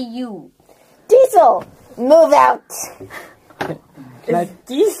pay you. Diesel, move out. Can I,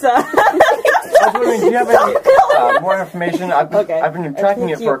 Disa. I was wondering, do you have any more information? I've been tracking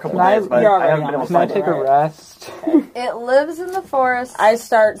it for a couple Can I- days, but you're I haven't been able to can I find take it. a rest? It lives in the forest. I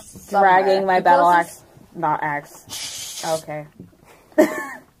start Somewhere. dragging my The battle closest- axe. Not axe. Okay.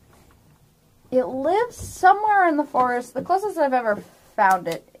 It lives somewhere in the forest. The closest I've ever found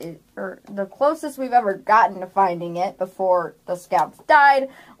it, or the closest we've ever gotten to finding it before the scouts died,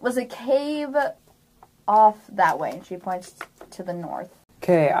 was a cave off that way. And she points to the north.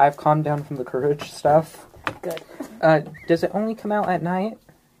 Okay, I've calmed down from the courage stuff. Good. Does it only come out at night?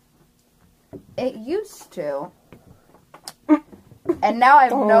 It used to. And now I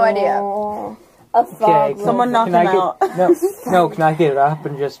have no idea. Oh, a fog. Okay, Someone knock can I him out. No, can I get it up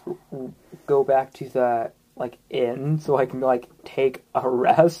and just go back to the inn so I can take a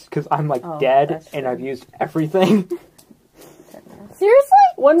rest because I'm Oh, dead that's and true. I've used everything. Seriously?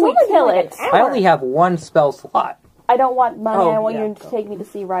 When we It's only kill like it, an hour. I only have one spell slot. I don't want money. Oh, I want yeah, you to go. take me to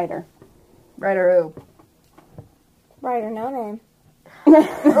see Ryder. Ryder who? Ryder, no name.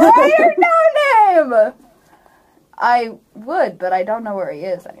 Ryder no name! I would, but I don't know where he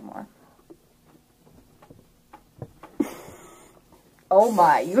is anymore. Oh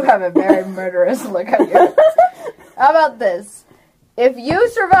my, you have a very murderous look on your face. How about this? If you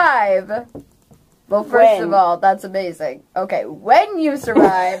survive... Well, first When? of all, that's amazing. Okay, when you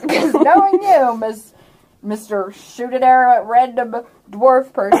survive, because knowing you, Mr. Shoot an arrow at random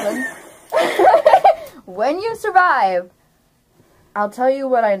dwarf person, when you survive, I'll tell you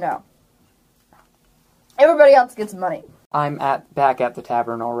what I know. Everybody else gets money. I'm back at the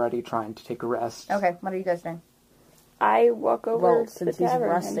tavern already trying to take a rest. Okay, what are you guys doing? I walk over Well, to the since he's tavern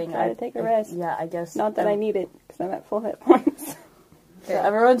resting, and try to take a rest. Yeah, I guess. Not that I need it, because I'm at full hit points. So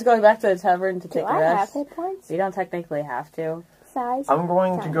everyone's going back to the tavern to take Do a I have rest. hit points? You don't technically have to. Size? I'm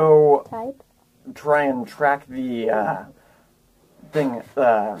going to go Type? try and track the thing,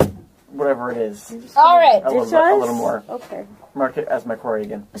 whatever it is. Alright, A little more. Okay. Mark it as my quarry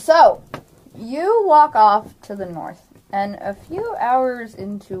again. so, you walk off to the north, and a few hours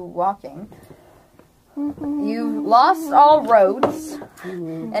into walking, you've lost all roads,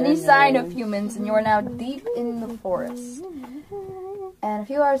 any sign of humans, and you are now deep in the forest. And a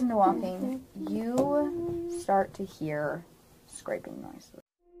few hours into walking, you start to hear scraping noises.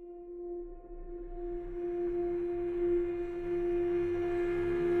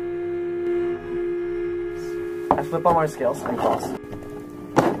 I flip on my scales and cross.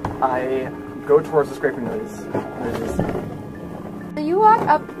 I go towards the scraping noise. So you walk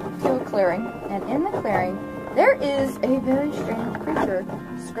up to a clearing, and in the clearing, there is a very strange creature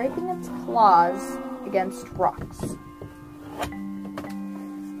scraping its claws against rocks.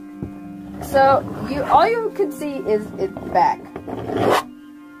 So all you can see is its back.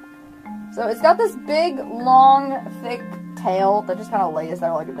 So it's got this big, long, thick tail that just kind of lays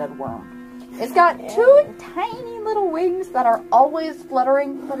there like a dead worm. It's got two tiny little wings that are always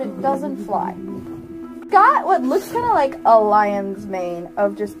fluttering, but it doesn't fly. It's got what looks kind of like a lion's mane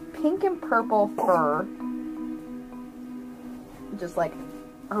of just pink and purple fur, just like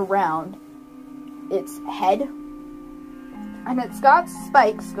around its head. And it's got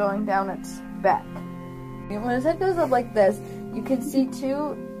spikes going down its back. And when its head goes up like this, you can see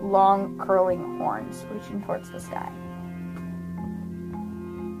two long curling horns reaching towards the sky.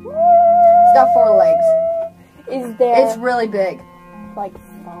 It's got 4 legs. Is there It's really big. like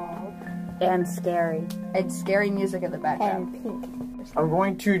fog And scary. And scary music in the background. and pink? I'm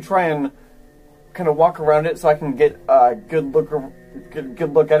going to try and kind of walk around it so I can get a good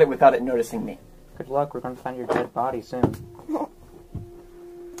look at it without it noticing me. Good luck, we're gonna find your dead body soon.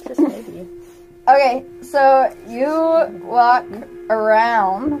 Just maybe. Okay, so you walk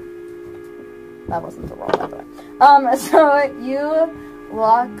around. That wasn't the roll, by the way. So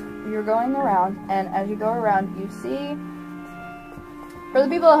you're going around, and as you go around, you see. For the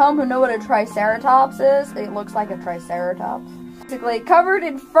people at home who know what a triceratops is, it looks like a triceratops. Basically covered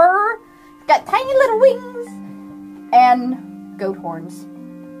in fur, got tiny little wings, and goat horns.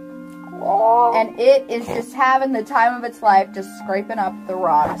 And it is just having the time of its life, just scraping up the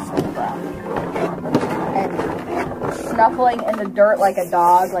rocks on the ground. And snuffling in the dirt like a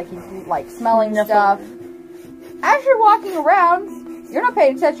dog, like he's like smelling stuff. As you're walking around, you're not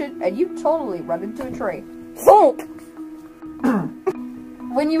paying attention, and you totally run into a tree. Bonk!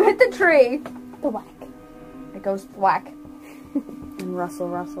 When you hit the tree, The whack. it goes thwack. And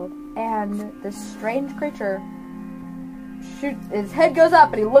rustled. And this strange creature his head goes up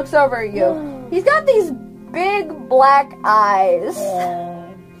and he looks over at you. He's got these big black eyes.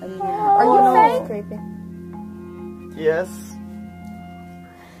 Are you Faye? Creepy. Yes.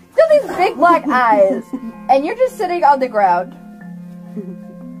 He's got these big black eyes. And you're just sitting on the ground.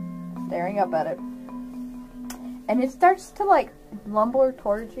 Staring up at it. And it starts to like lumber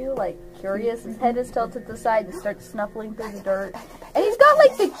towards you, like curious. His head is tilted to the side and starts snuffling through the dirt. And he's got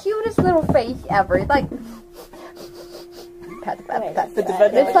like the cutest little face ever. He's like pat.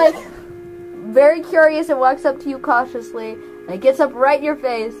 It's like very curious and walks up to you cautiously, and it gets up right in your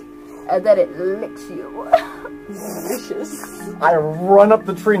face, and then it licks you. Vicious. I run up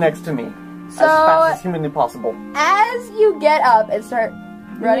the tree next to me as fast as humanly possible. As you get up and start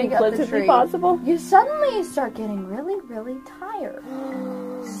running up the Relatively tree, possible. you suddenly start getting really, really tired.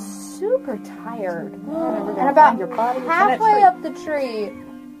 Super tired. And about halfway up the tree,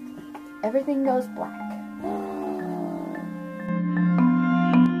 everything goes black.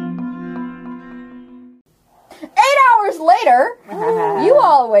 Later, you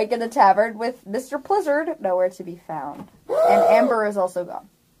all awake in the tavern with Mr. Blizzard nowhere to be found. And Amber is also gone.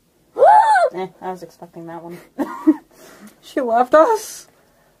 I was expecting that one. She left us?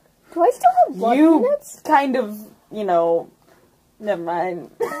 Do I still have blood peanuts? Kind of, never mind.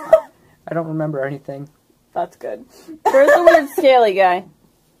 I don't remember anything. That's good. Where's the weird scaly guy?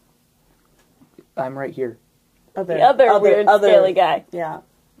 I'm right here. The other weird scaly guy. Yeah.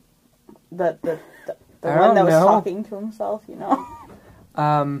 The I one that don't was know. talking to himself,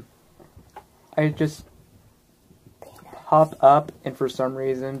 I just hop up and for some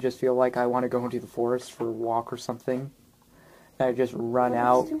reason just feel like I want to go into the forest for a walk or something. And I just run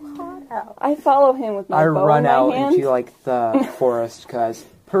out. It's too hot out. I follow him with my I bow run in my out hand. into like the forest because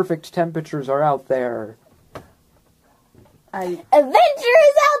perfect temperatures are out there. Adventure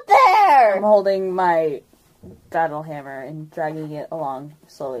is out there! I'm holding my battle hammer and dragging it along,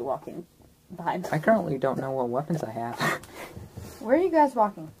 slowly walking behind. I currently don't know what weapons I have. Where are you guys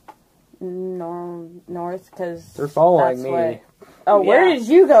walking? North, because They're following me. Where did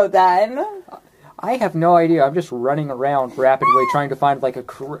you go then? I have no idea. I'm just running around rapidly trying to find like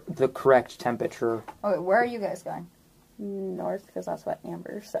the correct temperature. Okay, where are you guys going? North, because that's what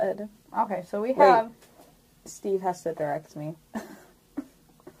Amber said. Okay, so we have... Steve has to direct me.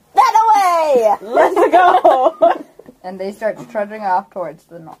 That away! Let's go! And they start trudging off towards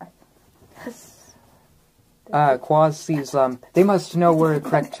the north. Quaz sees they must know where the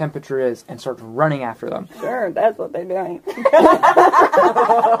correct temperature is and starts running after them. Sure, that's what they're doing.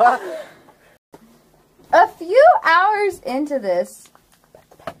 A few hours into this,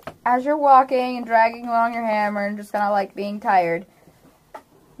 as you're walking and dragging along your hammer and just kind of like being tired,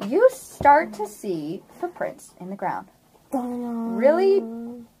 you start to see footprints in the ground. Really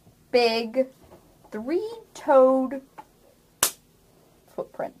big 3-toed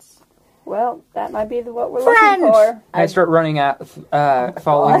footprints. Well, that might be what we're Friend! looking for. I start running at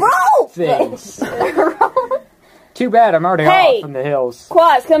following Rope! things. Too bad I'm already Hey! off in the hills.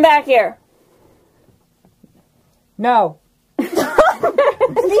 Quaz, come back here. No.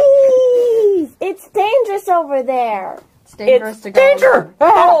 Please! It's dangerous over there. It's dangerous It's to go. Danger!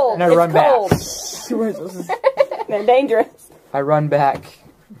 Cold. And I It's run cold. back. They're dangerous. I run back.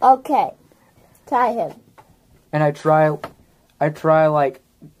 Okay. Tie him. And I try like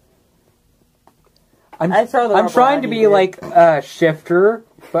I throw the I'm rope trying around to you, be dude. like a shifter,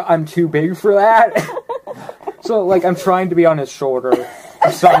 but I'm too big for that. So like I'm trying to be on his shoulder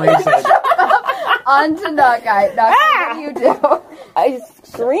for some reason. On to Knockeye. Knockeye, what do you do? I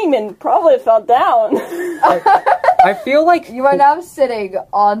scream and probably fell down. I feel like You are now sitting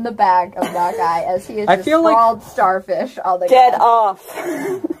on the back of Knockeye as he is I just feel like- sprawled starfish on the Get ground.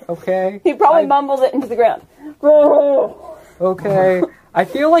 off. okay. He probably I- mumbles it into the ground. Okay. I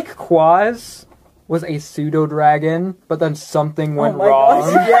feel like Quaz was a pseudo dragon, but then something went my wrong.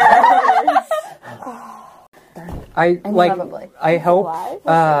 gosh, yes. I like Probably. I help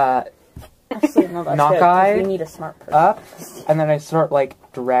Actually, no, that's Knockeye? good, 'cause we need a smart person. up, and then I start like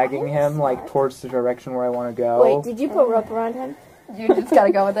dragging him like towards the direction where I want to go. Wait, did you put rope around him? You just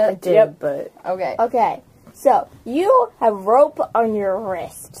gotta go with I it. did, Yep. but Okay. Okay. So, you have rope on your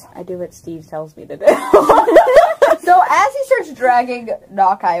wrist. I do what Steve tells me to do. So as he starts dragging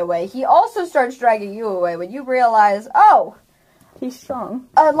Knockeye away, he also starts dragging you away when you realize, oh, He's strong.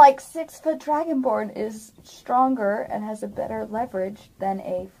 a like 6-foot dragonborn is stronger and has a better leverage than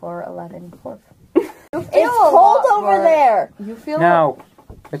a 4'11" dwarf. You feel It's a cold lot over more- there. You feel No,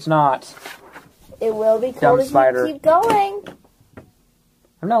 it's not. It will be Dumb cold if spider. you keep going.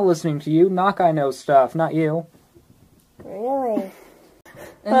 I'm not listening to you. Knockeye knows stuff, not you. Really?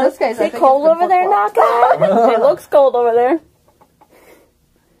 in this case. I Is it think cold it's the over there, book. Knockeye? It looks cold over there.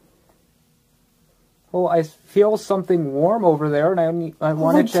 Well, I feel something warm over there, and I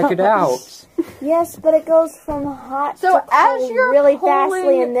want to check it out. Yes, but it goes from hot So to as cold you're really pulling-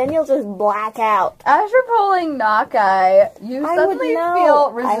 fastly, and then you'll just black out. As you're pulling Knockeye, you I suddenly would know.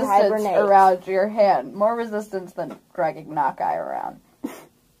 feel I resistance hibernate. around your hand. More resistance than dragging Knockeye around.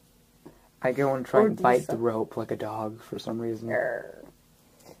 I go and try Or and bite decent. the rope like a dog for some reason.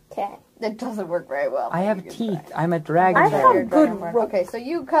 Okay. It doesn't work very well. I have You can teeth. try. I'm a dragon. I man. have You're good dragonborn. rope. Okay, so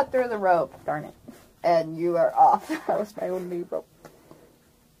you cut through the rope, Darn it. and you are off. That was my only rope.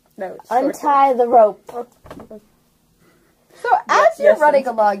 No, it's short. Untie the rope. So as you're yes, running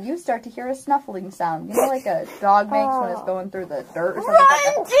yes. along, you start to hear a snuffling sound. You know, like a dog makes when it's going through the dirt or something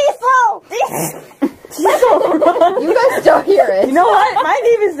Run, Diesel! like that. You guys don't hear it. You know what? My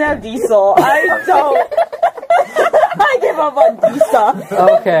name is now Diesel. I don't. I give up on Diesel.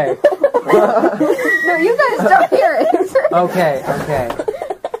 Okay. No, you guys don't hear it. Okay.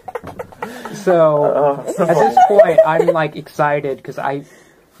 So at this point, I'm like excited because I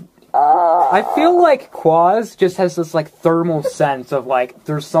feel like Quaz just has this like thermal sense of like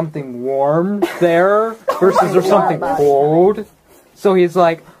there's something warm there versus there's something cold. So he's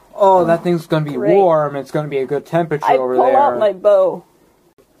like, oh, that thing's gonna be Great. warm. It's gonna be a good temperature I over pull there. out my bow.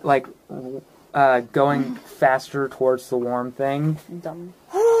 Like going faster towards the warm thing. Dumb.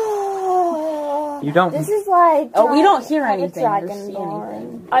 You don't. This is why. Oh, we don't hear have a anything or see dragonborn.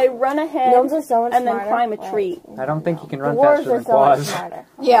 anything. I run ahead Gnomes are so much and then smarter. climb a Right. tree. I don't think you can run Dwarves faster are than so much Quaz. smarter.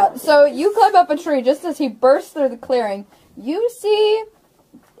 Yeah, so you climb up a tree just as he bursts through the clearing. You see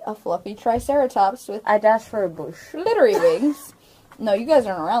a fluffy triceratops with I dash for a bush. glittery wings. No, you guys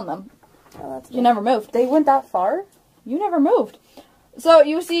aren't around them. Oh, that's You never moved. They went that far? You never moved. So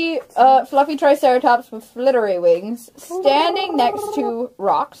you see a fluffy triceratops with glittery wings standing next to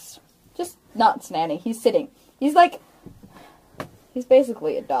rocks. Just not standing. He's sitting. He's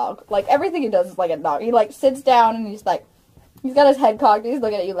basically a dog. Like everything he does is like a dog. He like sits down and he's got his head cocked. And he's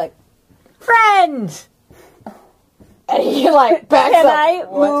looking at you like, Friend! and he like backs Can up. I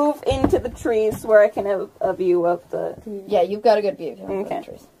What? move into the trees where I can have a view of the... Yeah, you've got a good view.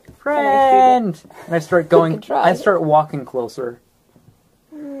 Okay. Friend! And I start going. Good try. I start walking closer.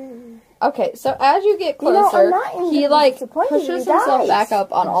 Okay, so as you get You know, I'm closer, not even he like disappointed pushes you himself guys. back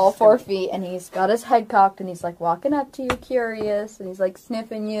up on all 4 feet, and he's got his head cocked, and he's like walking up to you, curious, and he's like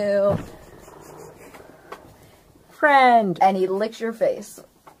sniffing you, Friend! and he licks your face.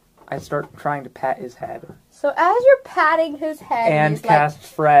 I start trying to pat his head. So as you're patting his head, And he's cast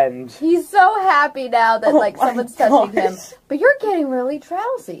friend. like, he's so happy now that like my someone's touching him, gosh. but you're getting really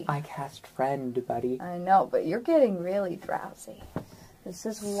drowsy. I cast friend, buddy. I know, but you're getting really drowsy. This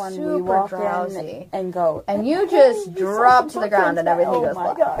is when we super walk drowsy. in and go. And you just drop to the ground and everything goes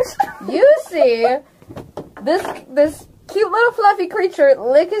my flat. gosh. You see this cute little fluffy creature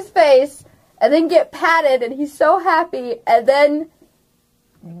lick his face and then get patted, and he's so happy, and then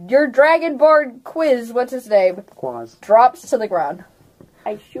your dragonborn quiz, what's his name, Quaz. drops to the ground.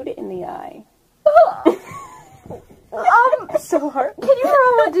 I shoot it in the eye. So hard. Can you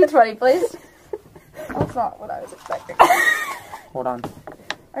roll a d20, please? That's not what I was expecting. Hold on.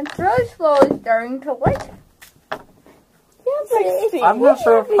 I'm really slowly starting to like it. I'm not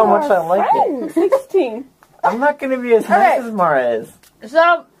sure how much I like it. 16. I'm not going to be as nice as Mara is.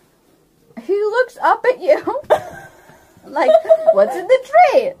 So, he looks up at you, like, what's in the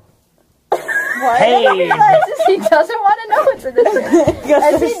tree? Hey! He realizes he doesn't want to know what's in the tree.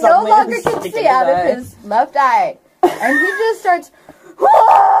 As he no longer can see out of his left eye. And he just starts,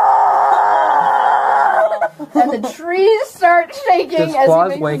 and the trees start shaking Does as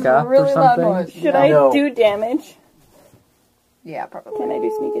Quaz he makes wake this up or really loud something? noise. Should No. I do damage? Yeah, probably. Can I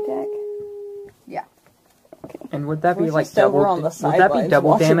do sneak attack? And would that be We're like just over double? on the Would that be sidelines double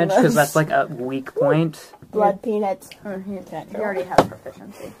watching damage? Because this. that's like a weak point. Blood peanuts. You already have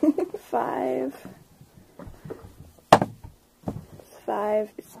proficiency. 5. 5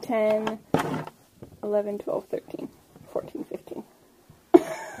 is 10, 11, 12, 13, 14, 15.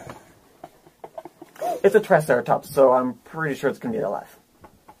 It's a Triceratops, so I'm pretty sure it's going to be alive.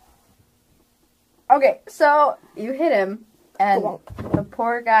 Okay, so you hit him, and the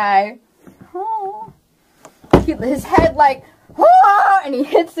poor guy, his head like, and he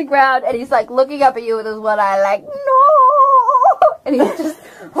hits the ground, and he's like looking up at you with his one eye, like, no, and he's just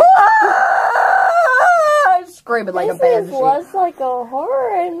screaming like a This is banshee. less like a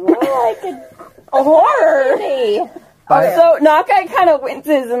horror and more like A horror! By, So Nakai kind of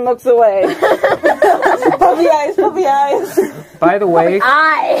winces and looks away. Puppy eyes, puppy eyes. by the way,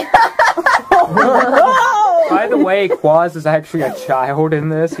 Oh! by the way, Quaz is actually a child in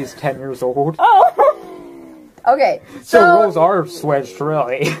this. He's 10 years old. Okay, So roles are switched,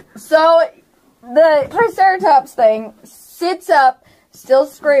 really. So the Triceratops thing sits up, still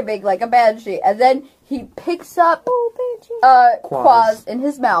screaming like a banshee, and then he picks up Quaz in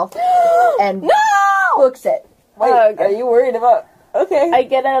his mouth and hooks it. Wait, are you worried about? Okay. I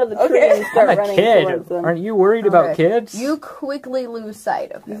get out of the tree Okay. and start I'm a running kid. towards them. Aren't you worried about Okay. kids? You quickly lose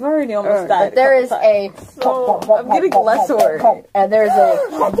sight of him. You've already almost died. But there is a I'm getting less worried. and there's a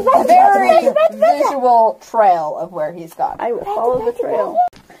very visual trail of where he's gone. I will follow the trail.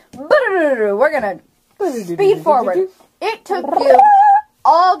 We're gonna speed forward. It took you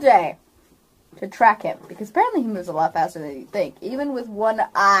all day to track him because apparently he moves a lot faster than you think, even with one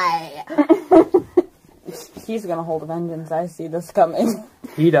eye. He's gonna hold a vengeance. I see this coming.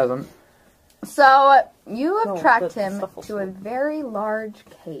 He doesn't. So you have No, tracked but him stuff will to a slip. very large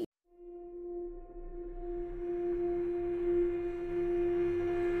cave.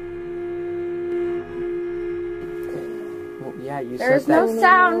 Well, yeah, you There's said no that.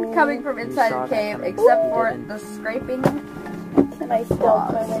 sound coming from inside saw the that cave coming. except You for didn't. the scraping. Can I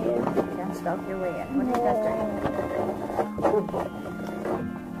stealth my way in? You can stealth your way in. What are you guys doing?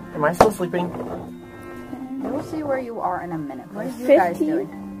 Am I still sleeping? We'll see where you are in a minute. What are you guys 15.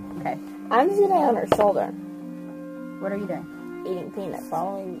 doing? Okay. I'm sitting on her shoulder, What are you doing? eating peanuts.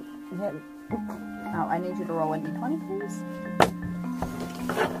 Following him. Oh, I need you to roll a d20, please.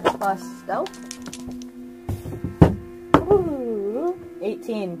 Plus stealth. Ooh.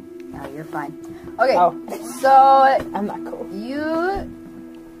 18. No, you're fine. Okay, Oh, so I'm not cool. you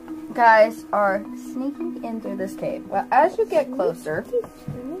guys are sneaking in through this cave. Well, as you get closer,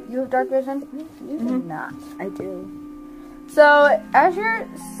 you have dark vision? You do not. I do. So, as you're...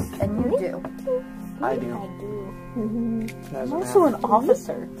 And you do. I do. I'm Doesn't also an matter.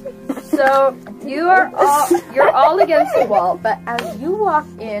 officer. So, you're all against the wall, but as you walk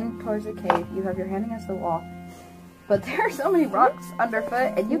in towards the cave, you have your hand against the wall. But there are so many rocks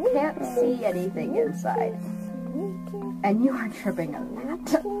underfoot, and you can't see anything inside. And you are tripping a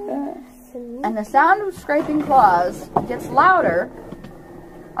lot. And the sound of scraping claws gets louder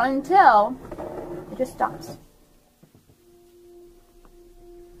until it just stops.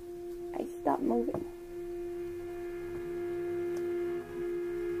 I stop moving.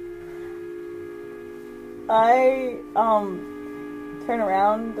 I turn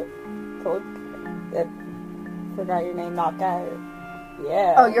around to look at. Forgot your name, Naka.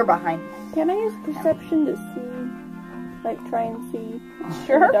 Yeah. Oh, you're behind. Can I use perception to see? Like, try and see in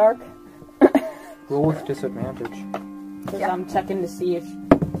Sure. the dark? Roll with disadvantage. Because Yeah. I'm checking to see if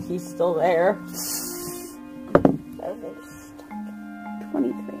he's still there.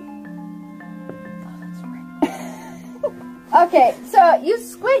 23. Okay, so you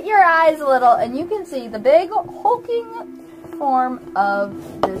squint your eyes a little and you can see the big hulking form of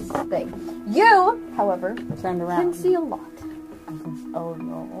this thing. You, however, Turned can around. see a lot. Oh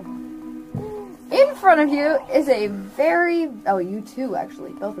no. In front of you is a very, oh, you too,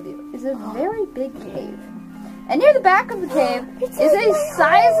 actually, both of you, is a very big cave. And near the back of the cave is a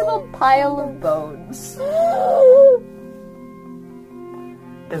sizable pile of bones.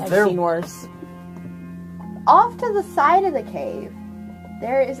 Is I've there? seen worse. Off to the side of the cave,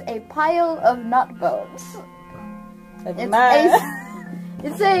 there is a pile of nut bones.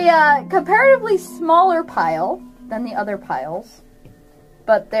 It's a comparatively smaller pile than the other piles,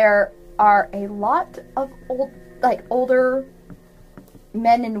 but there are a lot of older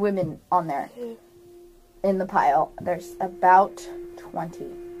men and women on there in the pile. There's about 20.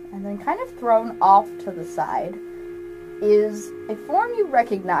 And then kind of thrown off to the side is a form you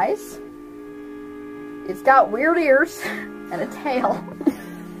recognize. It's got weird ears and a tail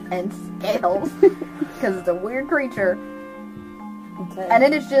and scales because it's a weird creature. Okay. And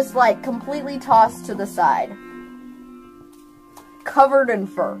it is just like completely tossed to the side, covered in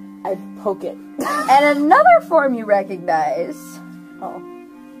fur. I poke it. And another form you recognize Oh.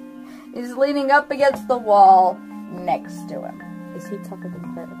 is leaning up against the wall next to him. Is he covered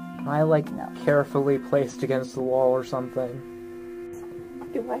in fur? Am I like carefully placed against the wall or something?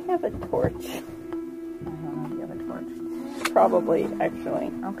 Do I have a torch? I don't know if you have a torch. Probably,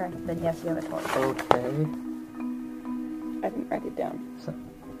 actually. Okay, then yes, you have a torch. Okay. I didn't write it down.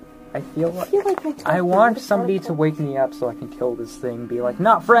 I feel like I I want somebody to wake me up so I can kill this thing. Be like,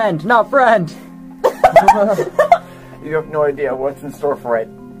 not friend, not friend. You have no idea what's in store for it.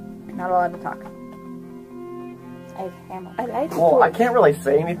 Not allowed to talk. I have hammer. I like Well, I can't really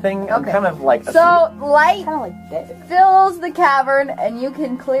say anything. I'm Okay. kind of like. So, light Kind of like dead. fills the cavern, and you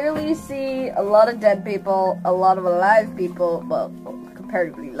can clearly see a lot of dead people, a lot of alive people, well,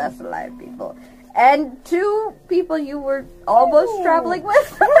 comparatively less alive people, and 2 people you were almost traveling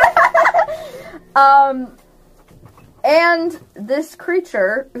with. And this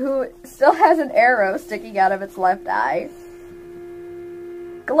creature, who still has an arrow sticking out of its left eye,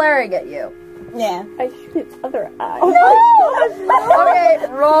 glaring at you. Yeah. I shoot its other eye. Okay,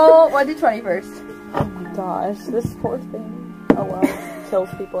 roll 1d20 first. Oh my gosh, this poor thing. Oh well, kills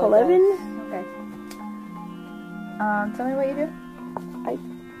people. I 11? Okay. Tell me what you do.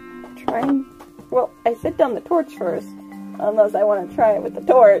 Try and... Well, I set down the torch first. Unless I want to try it with the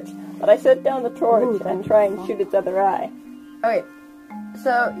torch. But I set down the torch and try and shoot its other eye. Okay,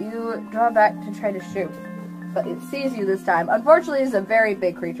 so you draw back to try to shoot, but it sees you this time. Unfortunately, it's a very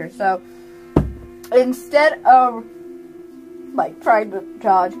big creature, so instead of like trying to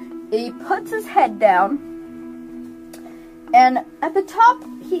dodge, he puts his head down, and at the top,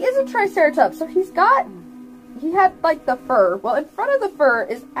 he is a triceratops, so he had like the fur. Well, in front of the fur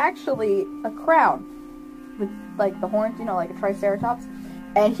is actually a crown with like the horns, you know, like a triceratops,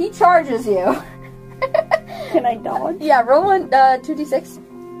 and he charges you. Can I dodge? Yeah, roll 2d6.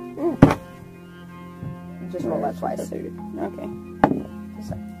 Just roll that twice. Okay.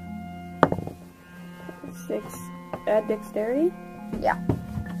 6. Add dexterity? Yeah.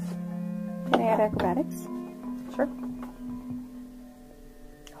 Can I add acrobatics? Sure.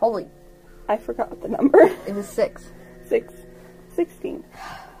 Holy, I forgot what the number. it was 6. 6. 16.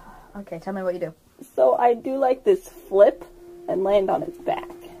 Okay, tell me what you do. So I do like this flip and land on its back.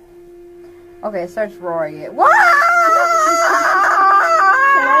 Okay, it starts roaring it. Can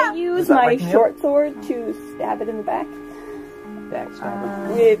I use Is that my waking me short sword to stab it in the back?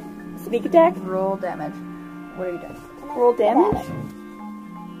 Backstabber. With sneak attack? Roll damage. What are you doing? Roll damage?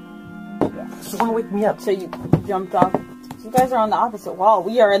 Just want to wake me up. So you jumped off. You guys are on the opposite wall.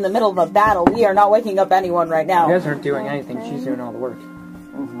 We are in the middle of a battle. We are not waking up anyone right now. You guys aren't doing anything. She's doing all the work.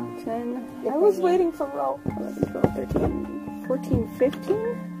 10, I was waiting for roll. 11, 12, 13, 14,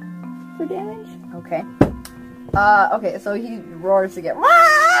 15 for damage? Okay. Okay, so he roars again.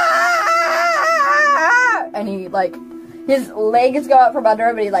 And he, like, his legs go out from under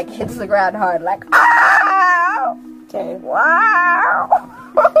him and he, like, hits the ground hard, like, Okay. wow.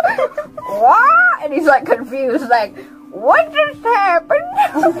 And he's, like, confused, like, what just happened?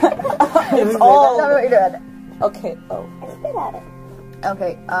 It's Tell all. me what you're doing. Okay. Oh. I spit at it.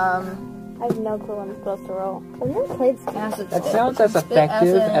 Okay, I have no clue when I'm supposed to roll. I've never played Spit. acid. That spit. sounds as Spit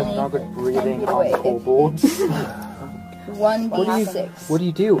effective acid as and Nogger 10 breathing feet on away. kobolds. 1d6. What do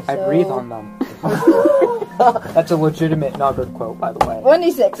you do? I breathe on them. That's a legitimate Nogger quote, by the way.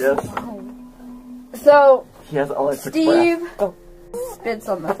 1d6. Yes. So, He has electric Steve Go. spits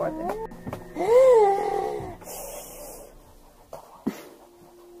on the fourth thing.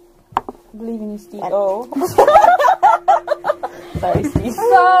 Believe in you, Steve. Oh. Sorry, Steve.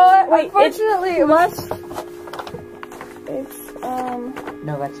 So, Wait, unfortunately, it was... It's,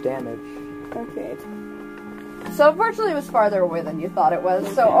 No, that's damage. okay. So, unfortunately, it was farther away than you thought it was.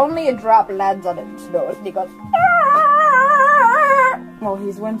 So, only a drop lands on its nose, and he goes... While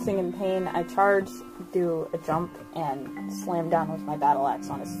he's wincing in pain, I charge, do a jump, and slam down with my battle axe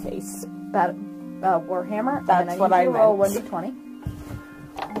on his face. Warhammer. That's and what need I you to roll meant. 1d20.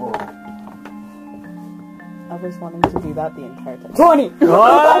 I was wanting to do that the entire time. 20! Hey!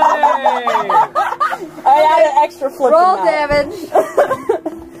 I had an extra flip. Roll damage.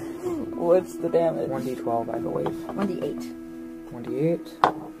 What's the damage? 1d12, I believe. 1d8. 1d8.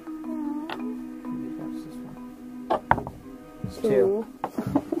 It's 2.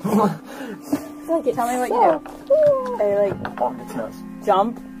 Tell me what you do. I like Bonked its nose.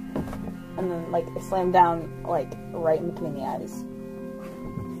 jump, and then like I slam down like right in between the eyes,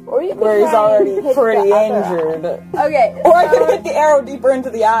 Or you could where he's try and already hit the pretty other eye. injured. Okay. Or I could hit the arrow deeper into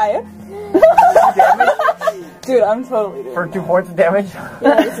the eye. Dude, I'm totally doing For that. 2 points of damage.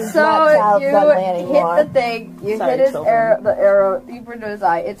 This is not So Child's you Bloodland hit anymore. the thing, you Sorry, hit his children. the arrow deeper into his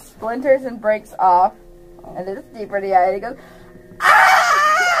eye. It splinters and breaks off, and it's deeper in the eye, and he goes, ah!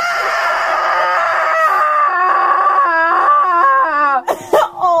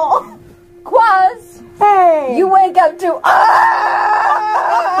 Oh, Quaz, hey! you wake up to ah!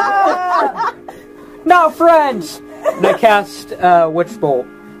 Now, friends! And I cast Witch Bolt.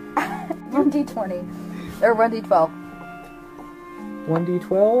 1d20 or 1d12.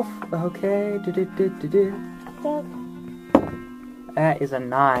 1d12. Okay. Du-du-du-du-du. That is a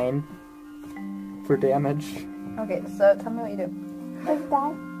 9 for damage. Okay, so tell me what you do. Just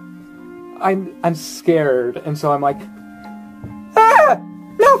die. I'm scared, and so I'm like, ah!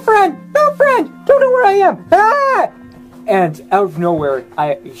 No friend! No friend! Don't know where I am! Ah! And out of nowhere,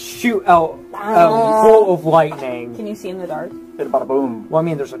 I shoot out a bolt of lightning. Can you see in the dark? Bit about a boom. Well, I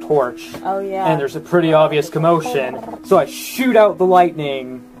mean, there's a torch, Oh yeah. and there's a pretty obvious commotion. So I shoot out the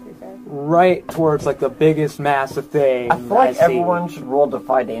lightning right towards like the biggest massive thing I feel like see. everyone should roll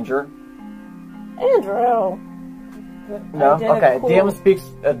Defy Danger. Andrew. No? I did a Okay, cool- DM speaks.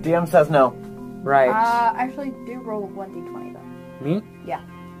 DM says no. Right. Actually, do roll 1d20 though. Me? Yeah.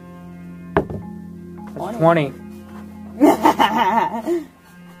 That's 20.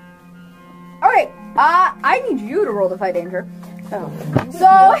 Alright, I need you to roll the fight danger. Oh.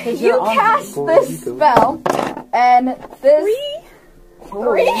 So, you you're on cast the- this spell, and this...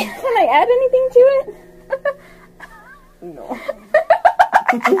 3? Can I add anything to it? No.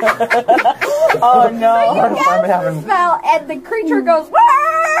 Oh no. Hard to find me the having. spell, and the creature goes...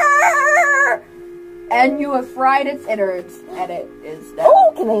 "Wah!" And you have fried its innards, and it is dead.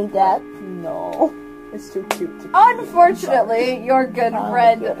 Oh, can I eat that? No. It's too cute. Unfortunately, your good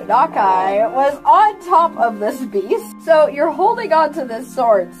friend Nakai was on top of this beast, so you're holding on to this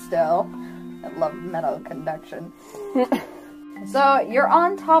sword still. I love metal conduction. So you're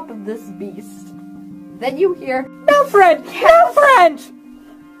on top of this beast. Then you hear, No friend! No friend!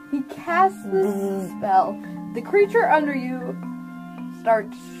 he casts this spell. The creature under you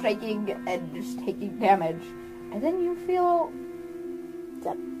starts shaking and just taking damage. And then you feel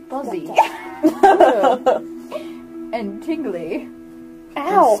fuzzy and tingly.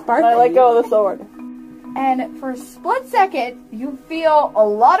 Ow! I let go of the sword. And for a split second, you feel a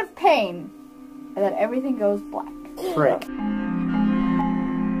lot of pain. And then everything goes black. Frick.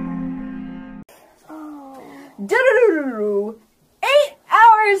 Do-do-do-do-do. 8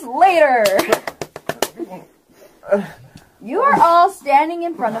 hours later, you are all standing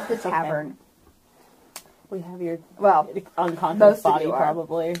in front of the tavern. We have your Well, unconscious most of body you are.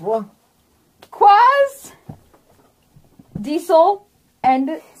 probably. Quaz, Diesel,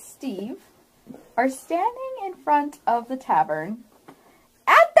 and Steve are standing in front of the tavern.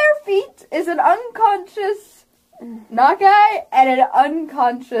 At their feet is an unconscious Nakai and an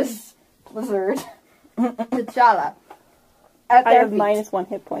unconscious Blizzard. T'Challa. At I their have feet. -1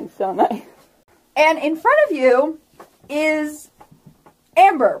 hit points, don't I? And in front of you is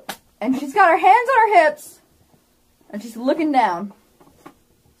Amber. And she's got her hands on her hips. And she's looking down.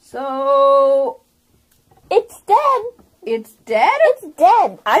 So... It's dead. It's dead? It's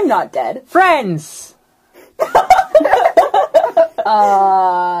dead. I'm not dead. Friends!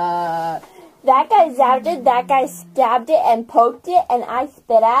 That guy zapped it, that guy stabbed it and poked it, and I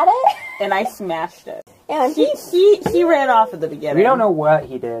spit at it. And I smashed it. And He ran off at the beginning. We don't know what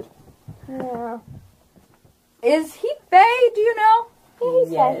he did. Yeah. Is he Faye? Do you know?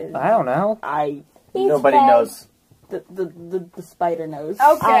 He's Yes. dead. I don't know. He's Nobody dead. knows. The spider knows.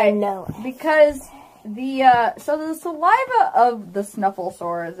 Okay. I know. Because the, so the saliva of the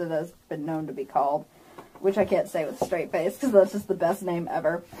Snufflesaur, as it has been known to be called, which I can't say with a straight face because that's just the best name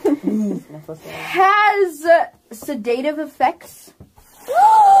ever, has sedative effects,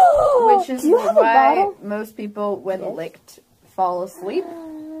 which is why most people, when licked, fall asleep.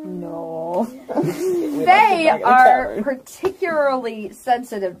 No. They are particularly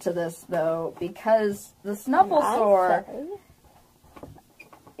sensitive to this, though, because the Snufflesore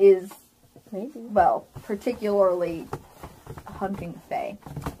is, well, particularly hunting Fae.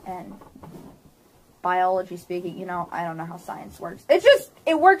 And biology speaking, you know, I don't know how science works. It's just,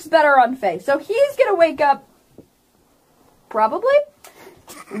 it works better on Fae. So he's gonna wake up, probably.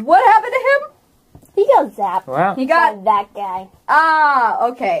 What happened to him? He got zapped. Wow. He got... By that guy. Ah,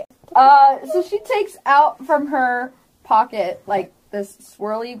 okay. So she takes out from her pocket, like, this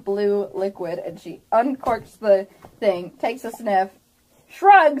swirly blue liquid, and she uncorks the thing, takes a sniff,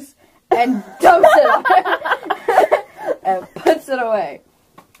 shrugs, and dumps it on and puts it away.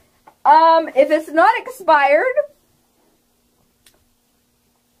 If it's not expired,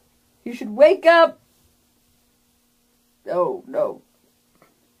 you should wake up. Oh, no.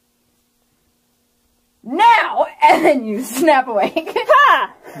 Now! And then you snap awake.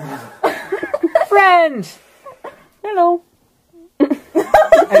 Ha! Friend! Hello. And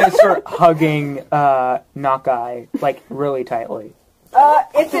I start hugging Knockeye, like, really tightly.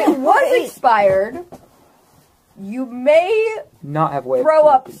 If it was expired, you may Not have way throw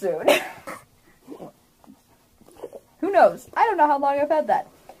up soon. Who knows? I don't know how long I've had that.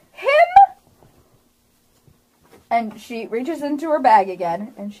 Him! And she reaches into her bag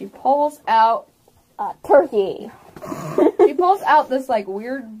again, and she pulls out... Turkey. She pulls out this, like,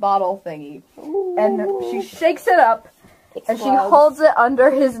 weird bottle thingy. And she shakes it up, and she holds it under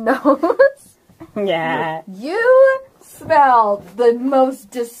his nose. Yeah. You smell the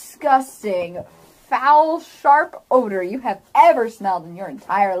most disgusting, foul, sharp odor you have ever smelled in your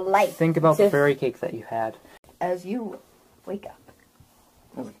entire life. Think about the fairy cake that you had. As you wake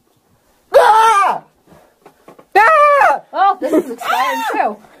up. Ah! Ah! Oh, this is expired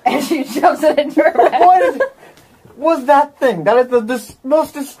too. And she shoves it into her bag. What was that thing? That is the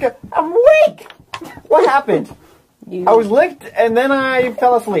most disgusting. I'm awake! What happened? I was licked and then I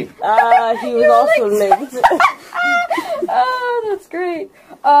fell asleep. He was also licked. Oh, that's great.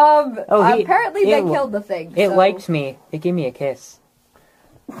 Apparently they it killed the thing. It so. liked me. It gave me a kiss.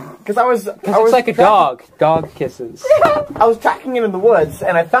 Because I was like a dog. Dog kisses. I was tracking it in the woods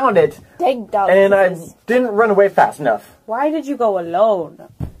and I found it Big dog. and I didn't run away fast enough. Why did you go alone?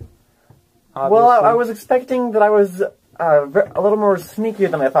 Obviously. Well, I was expecting that I was a little more sneakier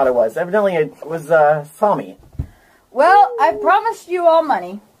than I thought I was. Evidently, it was saw me. Well, I promised you all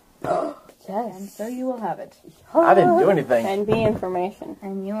money. Yes. And so you will have it. I didn't do anything. And be information.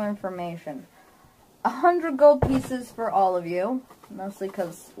 And your information. 100 gold pieces for all of you. Mostly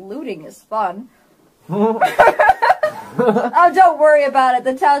because looting is fun. Oh, don't worry about it.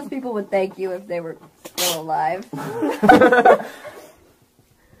 The townspeople would thank you if they were still alive. Fair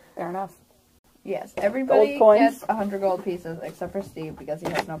enough. Yes, everybody Gold coins. gets 100 gold pieces except for Steve because he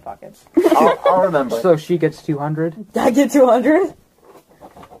has no pockets. I'll remember. So she gets 200. I get 200?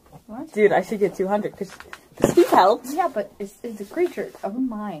 What? Dude, I should get 200 because Steve helped. Yeah, but it's a creature. Oh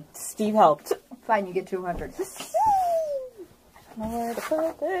my. Steve helped. Fine, you get 200. I don't know where to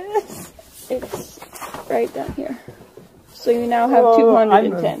put this. It's right down here. So you now have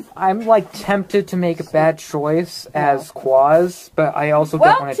 210. I'm like tempted to make a bad choice as Quaz, but I also don't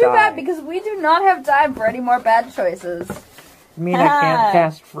Well, want to too die. bad because we do not have time for any more bad choices. I mean, I can't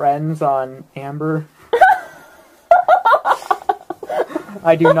cast friends on Amber.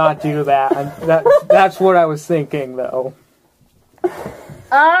 I do not do that. That's what I was thinking, though.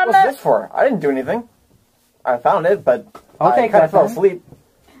 What's this for? I didn't do anything. I found it, but I'll I take kind that of fell then. asleep.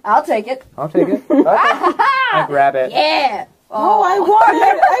 I'll take it. I'll take it. Okay. I grab it. Yeah. Oh, I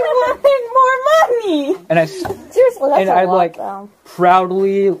wanted more money! And I Seriously, that's And a I, lot, like- though.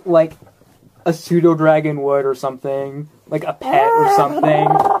 proudly, like, a pseudo-dragon would or something, like a pet or something,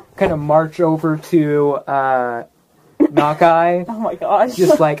 kind of march over to Knockeye, Oh my gosh.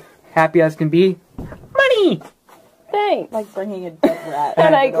 just like, happy as can be. Money! Thanks. Like bringing a dead rat.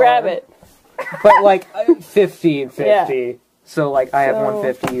 And I out the grab door. it. But like 50 and 50. Yeah. So like I have So-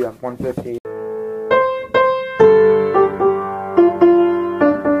 150, you have 150.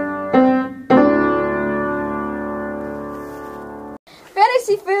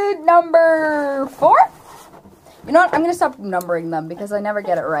 Fantasy food number 4? You know what? I'm going to stop numbering them because I never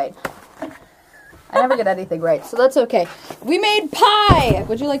get it right. I never get anything right, so that's okay. We made pie!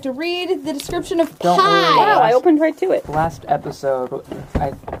 Would you like to read the description of Don't worry. pie? Wow, I opened right to it. Last episode,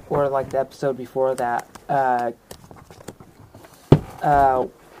 or like the episode before that,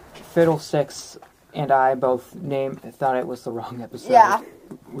 Fiddlesticks and I both thought it was the wrong episode. Yeah.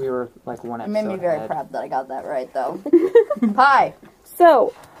 We were like one It episode made me very ahead. proud that I got that right, though. Pie.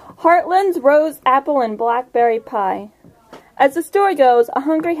 So, Heartland's rose apple and blackberry pie. As the story goes, a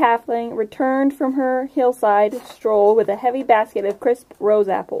hungry halfling returned from her hillside stroll with a heavy basket of crisp rose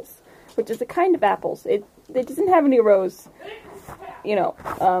apples, which is a kind of apples. It doesn't have any rose,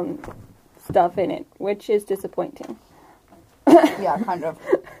 stuff in it, which is disappointing. Yeah, kind of.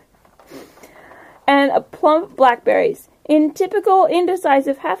 And a plump blackberries. In typical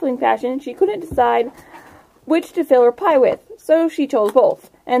indecisive halfling fashion, she couldn't decide which to fill her pie with, so she chose both.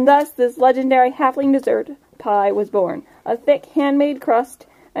 And thus, this legendary halfling dessert pie was born. A thick handmade crust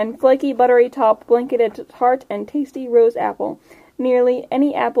and flaky buttery top blanketed a tart and tasty rose apple. Nearly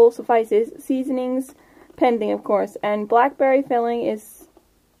any apple suffices, seasonings pending, of course, and blackberry filling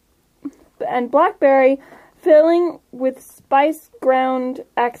with spiced ground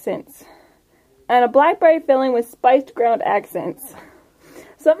accents. And a blackberry filling with spiced ground accents.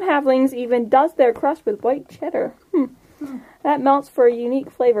 Some halflings even dust their crust with white cheddar. That melts for a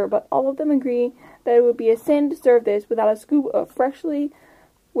unique flavor, but all of them agree that it would be a sin to serve this without a scoop of freshly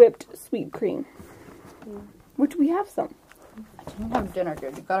whipped sweet cream. Which we have some. I didn't have dinner,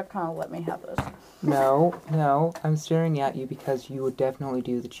 dude. You gotta kind of let me have this. No, I'm staring at you because you would definitely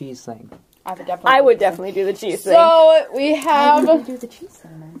do the cheese thing. I would definitely do the cheese thing. So, we have... do the cheese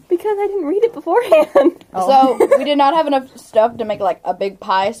thing, man? Because I didn't read it beforehand. So, we did not have enough stuff to make, like, a big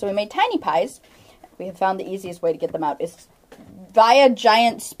pie, so we made tiny pies. We have found the easiest way to get them out is via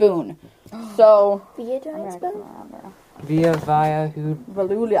giant spoon. So... Via giant spoon? Via who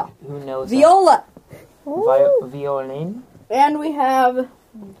Valulia. who knows? Viola. Violin? And we have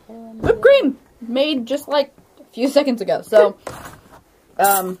whipped cream made just, like, a few seconds ago. So,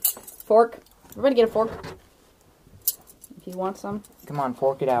 fork. Everybody get a fork. If you want some. Come on,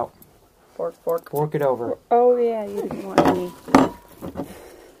 fork it out. Fork. Fork it over. Oh yeah, you didn't want any.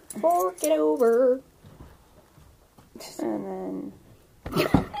 Fork it over. And then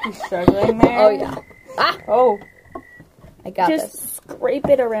You struggling there? Oh, yeah. oh, I got just this. scrape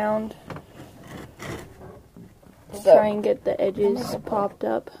it around. So, Try and get the edges popped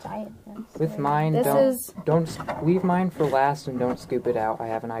up. With mine, This don't leave mine for last and don't scoop it out. I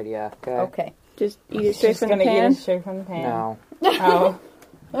have an idea. Okay. okay. Just eat it straight Just from the gonna eat pan. it straight from the pan. No. Oh,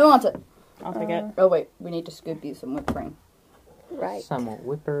 Who wants it? I'll take it. Oh, wait. We need to scoop you some whipped cream. Right. Some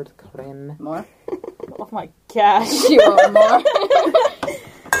whipped cream. More? Oh my gosh. You want more?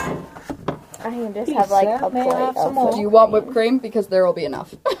 I can just have like a may I have plate some of more? Do you want whipped cream? Because there will be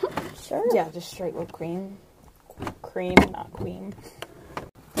enough. Sure. Yeah, just straight whipped cream. Cream, not queen.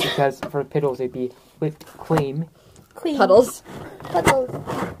 Because for piddles it'd be whipped cream. Clean. Puddles. Puddles.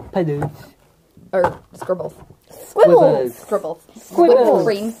 Piddles. Or scribbles. Squibbles. Scribbles. Squibbles. Whipped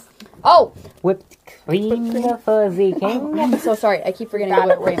cream. Oh! Whipped cream, the fuzzy king. I'm so sorry. I keep forgetting the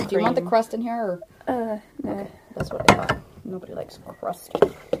whipped cream. Do you want the crust in here? Or? No. That's what I thought. Nobody likes crust.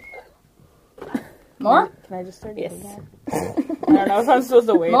 More? Can I just start Yes. eating that? I don't know if I'm supposed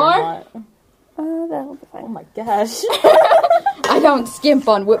to wait More? or not. That'll be Oh fine. my gosh. I don't skimp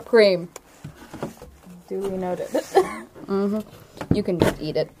on whipped cream. Duly noted. Mm-hmm. You can just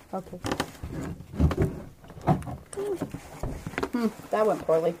eat it. Okay. That went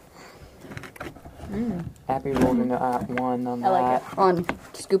poorly. Abby rolled into one on I like that. On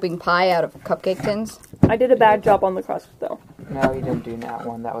scooping pie out of cupcake tins. I did a bad job on the crust, though. No, you didn't do that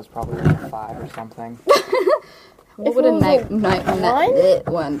one. That was probably like a 5 or something. What would a night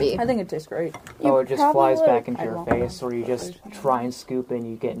one be? I think it tastes great. Oh, it just flies probably back into I your won't. face, or you just try and scoop and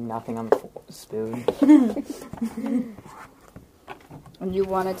you get nothing on the spoon. And you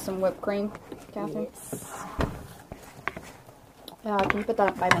wanted some whipped cream, Catherine? Yes. Can you put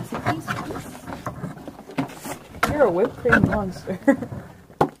that by my seat, please? You're a whipped cream monster.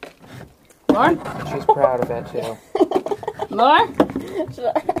 More? She's proud of it too. More?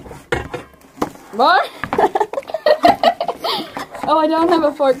 More? Oh, I don't have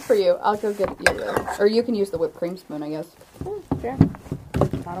a fork for you. I'll go get you a... Or you can use the whipped cream spoon, I guess. Sure.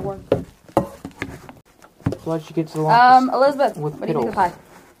 That'll work. So she gets along. Elizabeth, with what do you think of piddles. pie?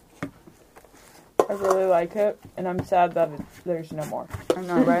 I really like it, and I'm sad that there's no more. I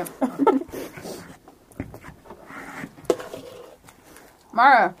know, right?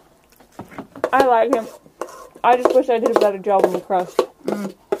 Mara. I like him. I just wish I did a better job on the crust.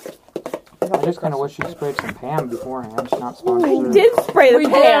 I just kind of wish she sprayed some Pam beforehand. She's not We sponsored. did spray the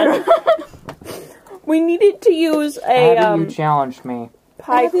pan. We needed to use a Abby, you challenged me.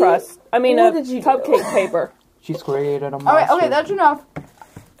 pie Abby, crust. I mean, what a did you do? cupcake paper. She created a monster. Alright, okay, that's enough.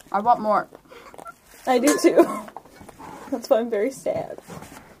 I want more. I do too. That's why I'm very sad.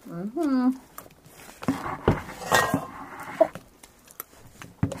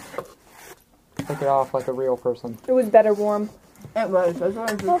 Take it off like a real person. It was better warm. It was. That's what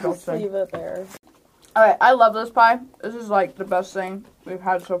I was I'll just disgusting. leave it there. Alright, I love this pie. This is like the best thing we've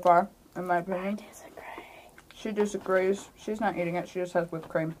had so far, in my opinion. She disagrees. She's not eating it. She just has whipped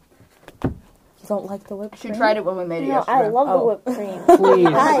cream. You don't like the whipped She cream? tried it when we made it No, yesterday. I love the Oh. whipped cream. Please.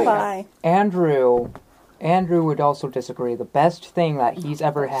 Bye. Andrew would also disagree. The best thing that he's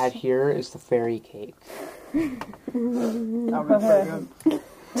ever had here is the fairy cake. That was pretty good.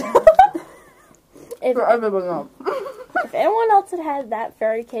 If, For everyone else. if anyone else had that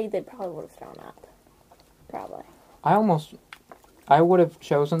fairy cake, they probably would have thrown up. Probably. I would have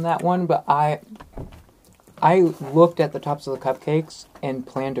chosen that one, but I looked at the tops of the cupcakes and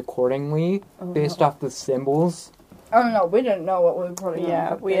planned accordingly based off the symbols. Oh no, we didn't know what we were putting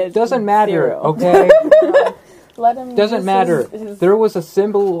Yeah, on. we had Doesn't matter, zero. okay? Let him. Doesn't use matter. his- There was a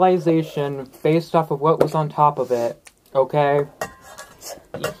symbolization based off of what was on top of it, okay?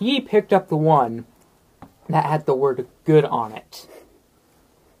 He picked up the one that had the word good on it.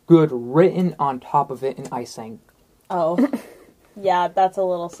 Good written on top of it in icing. Oh. Yeah, that's a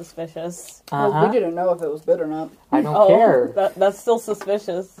little suspicious. Well, Uh-huh. we didn't know if it was good or not. I don't care. That's still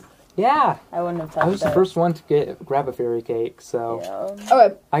suspicious. Yeah. I wouldn't have touched I was the it. first one to grab a fairy cake, so Yeah.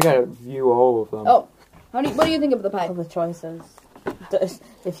 Okay. I gotta view all of them. Oh. What do you think of the pie? All the choices.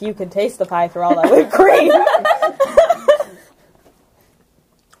 If you could taste the pie through all that whipped cream.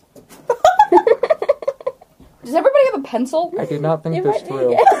 Does everybody have a pencil? I did not think You this might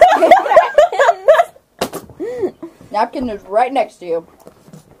through. Napkin is right next to you.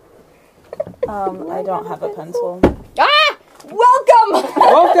 I don't have a pencil. Ah! Welcome!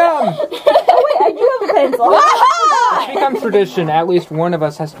 Welcome! I do have a pencil. It's become tradition. At least one of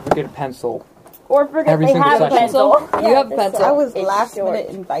us has to forget a pencil. Or forget Every they single have a session. pencil. You have a this pencil. I was It's last short. minute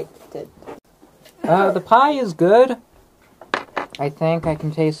invited. The pie is good. I think I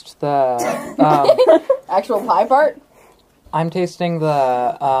can taste the. Actual pie part? I'm tasting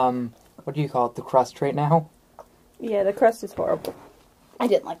the. What do you call it? The crust right now. Yeah, the crust is horrible. I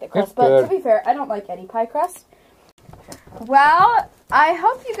didn't like the crust, It's but good. to be fair, I don't like any pie crust. Well, I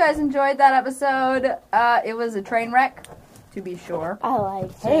hope you guys enjoyed that episode. It was a train wreck, to be sure. I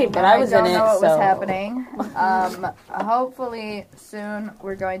like Hey, but I was in don't it, know what so... was happening. Hopefully soon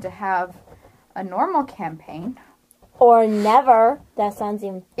we're going to have a normal campaign. Or never. That sounds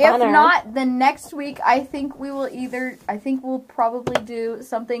even If funner. not, then next week I think we'll probably do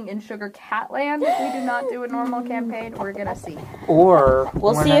something in Sugar Catland if we do not do a normal campaign. We're gonna see. Or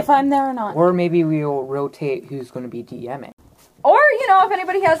We'll see if I'm there or not. Or maybe we'll rotate who's going to be DMing. Or, you know, if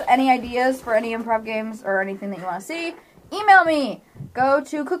anybody has any ideas for any improv games or anything that you want to see, email me. Go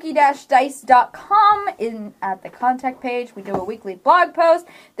to cookie-dice.com at the contact page. We do a weekly blog post.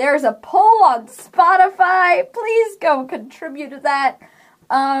 There's a poll on Spotify. Please go contribute to that.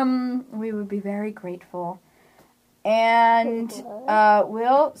 We would be very grateful. And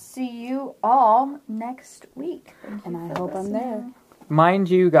we'll see you all next week. And I hope I'm there. Mind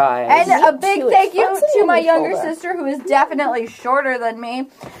you guys. And a big too. thank you What's to in my your younger folder? sister, who is definitely shorter than me,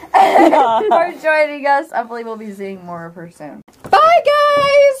 for joining us. I believe we'll be seeing more of her soon. Bye,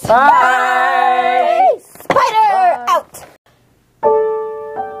 guys! Bye! Spider out!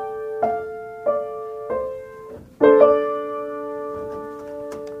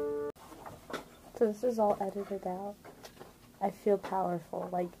 So this is all edited out. I feel powerful.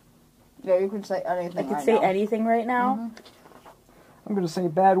 Like, Yeah, you can say anything. I could right say now. anything right now. I'm going to say a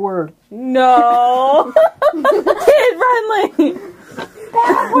bad word. No! Kid friendly!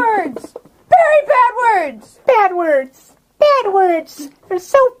 Bad words! Very bad words! Bad words! Bad words! They're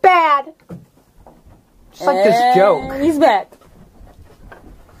so bad! Just like this joke. He's back.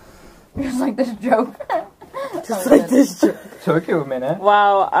 Just like this joke. Just like this joke. Took you a minute.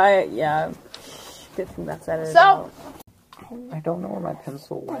 Wow, yeah. Good thing that's edited So, out. I don't know where my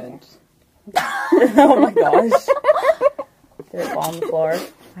pencil went. Oh my gosh. Did it fall on the floor?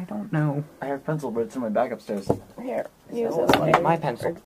 I don't know. I have a pencil, but it's in my bag upstairs. Here, Use this one. My pencil.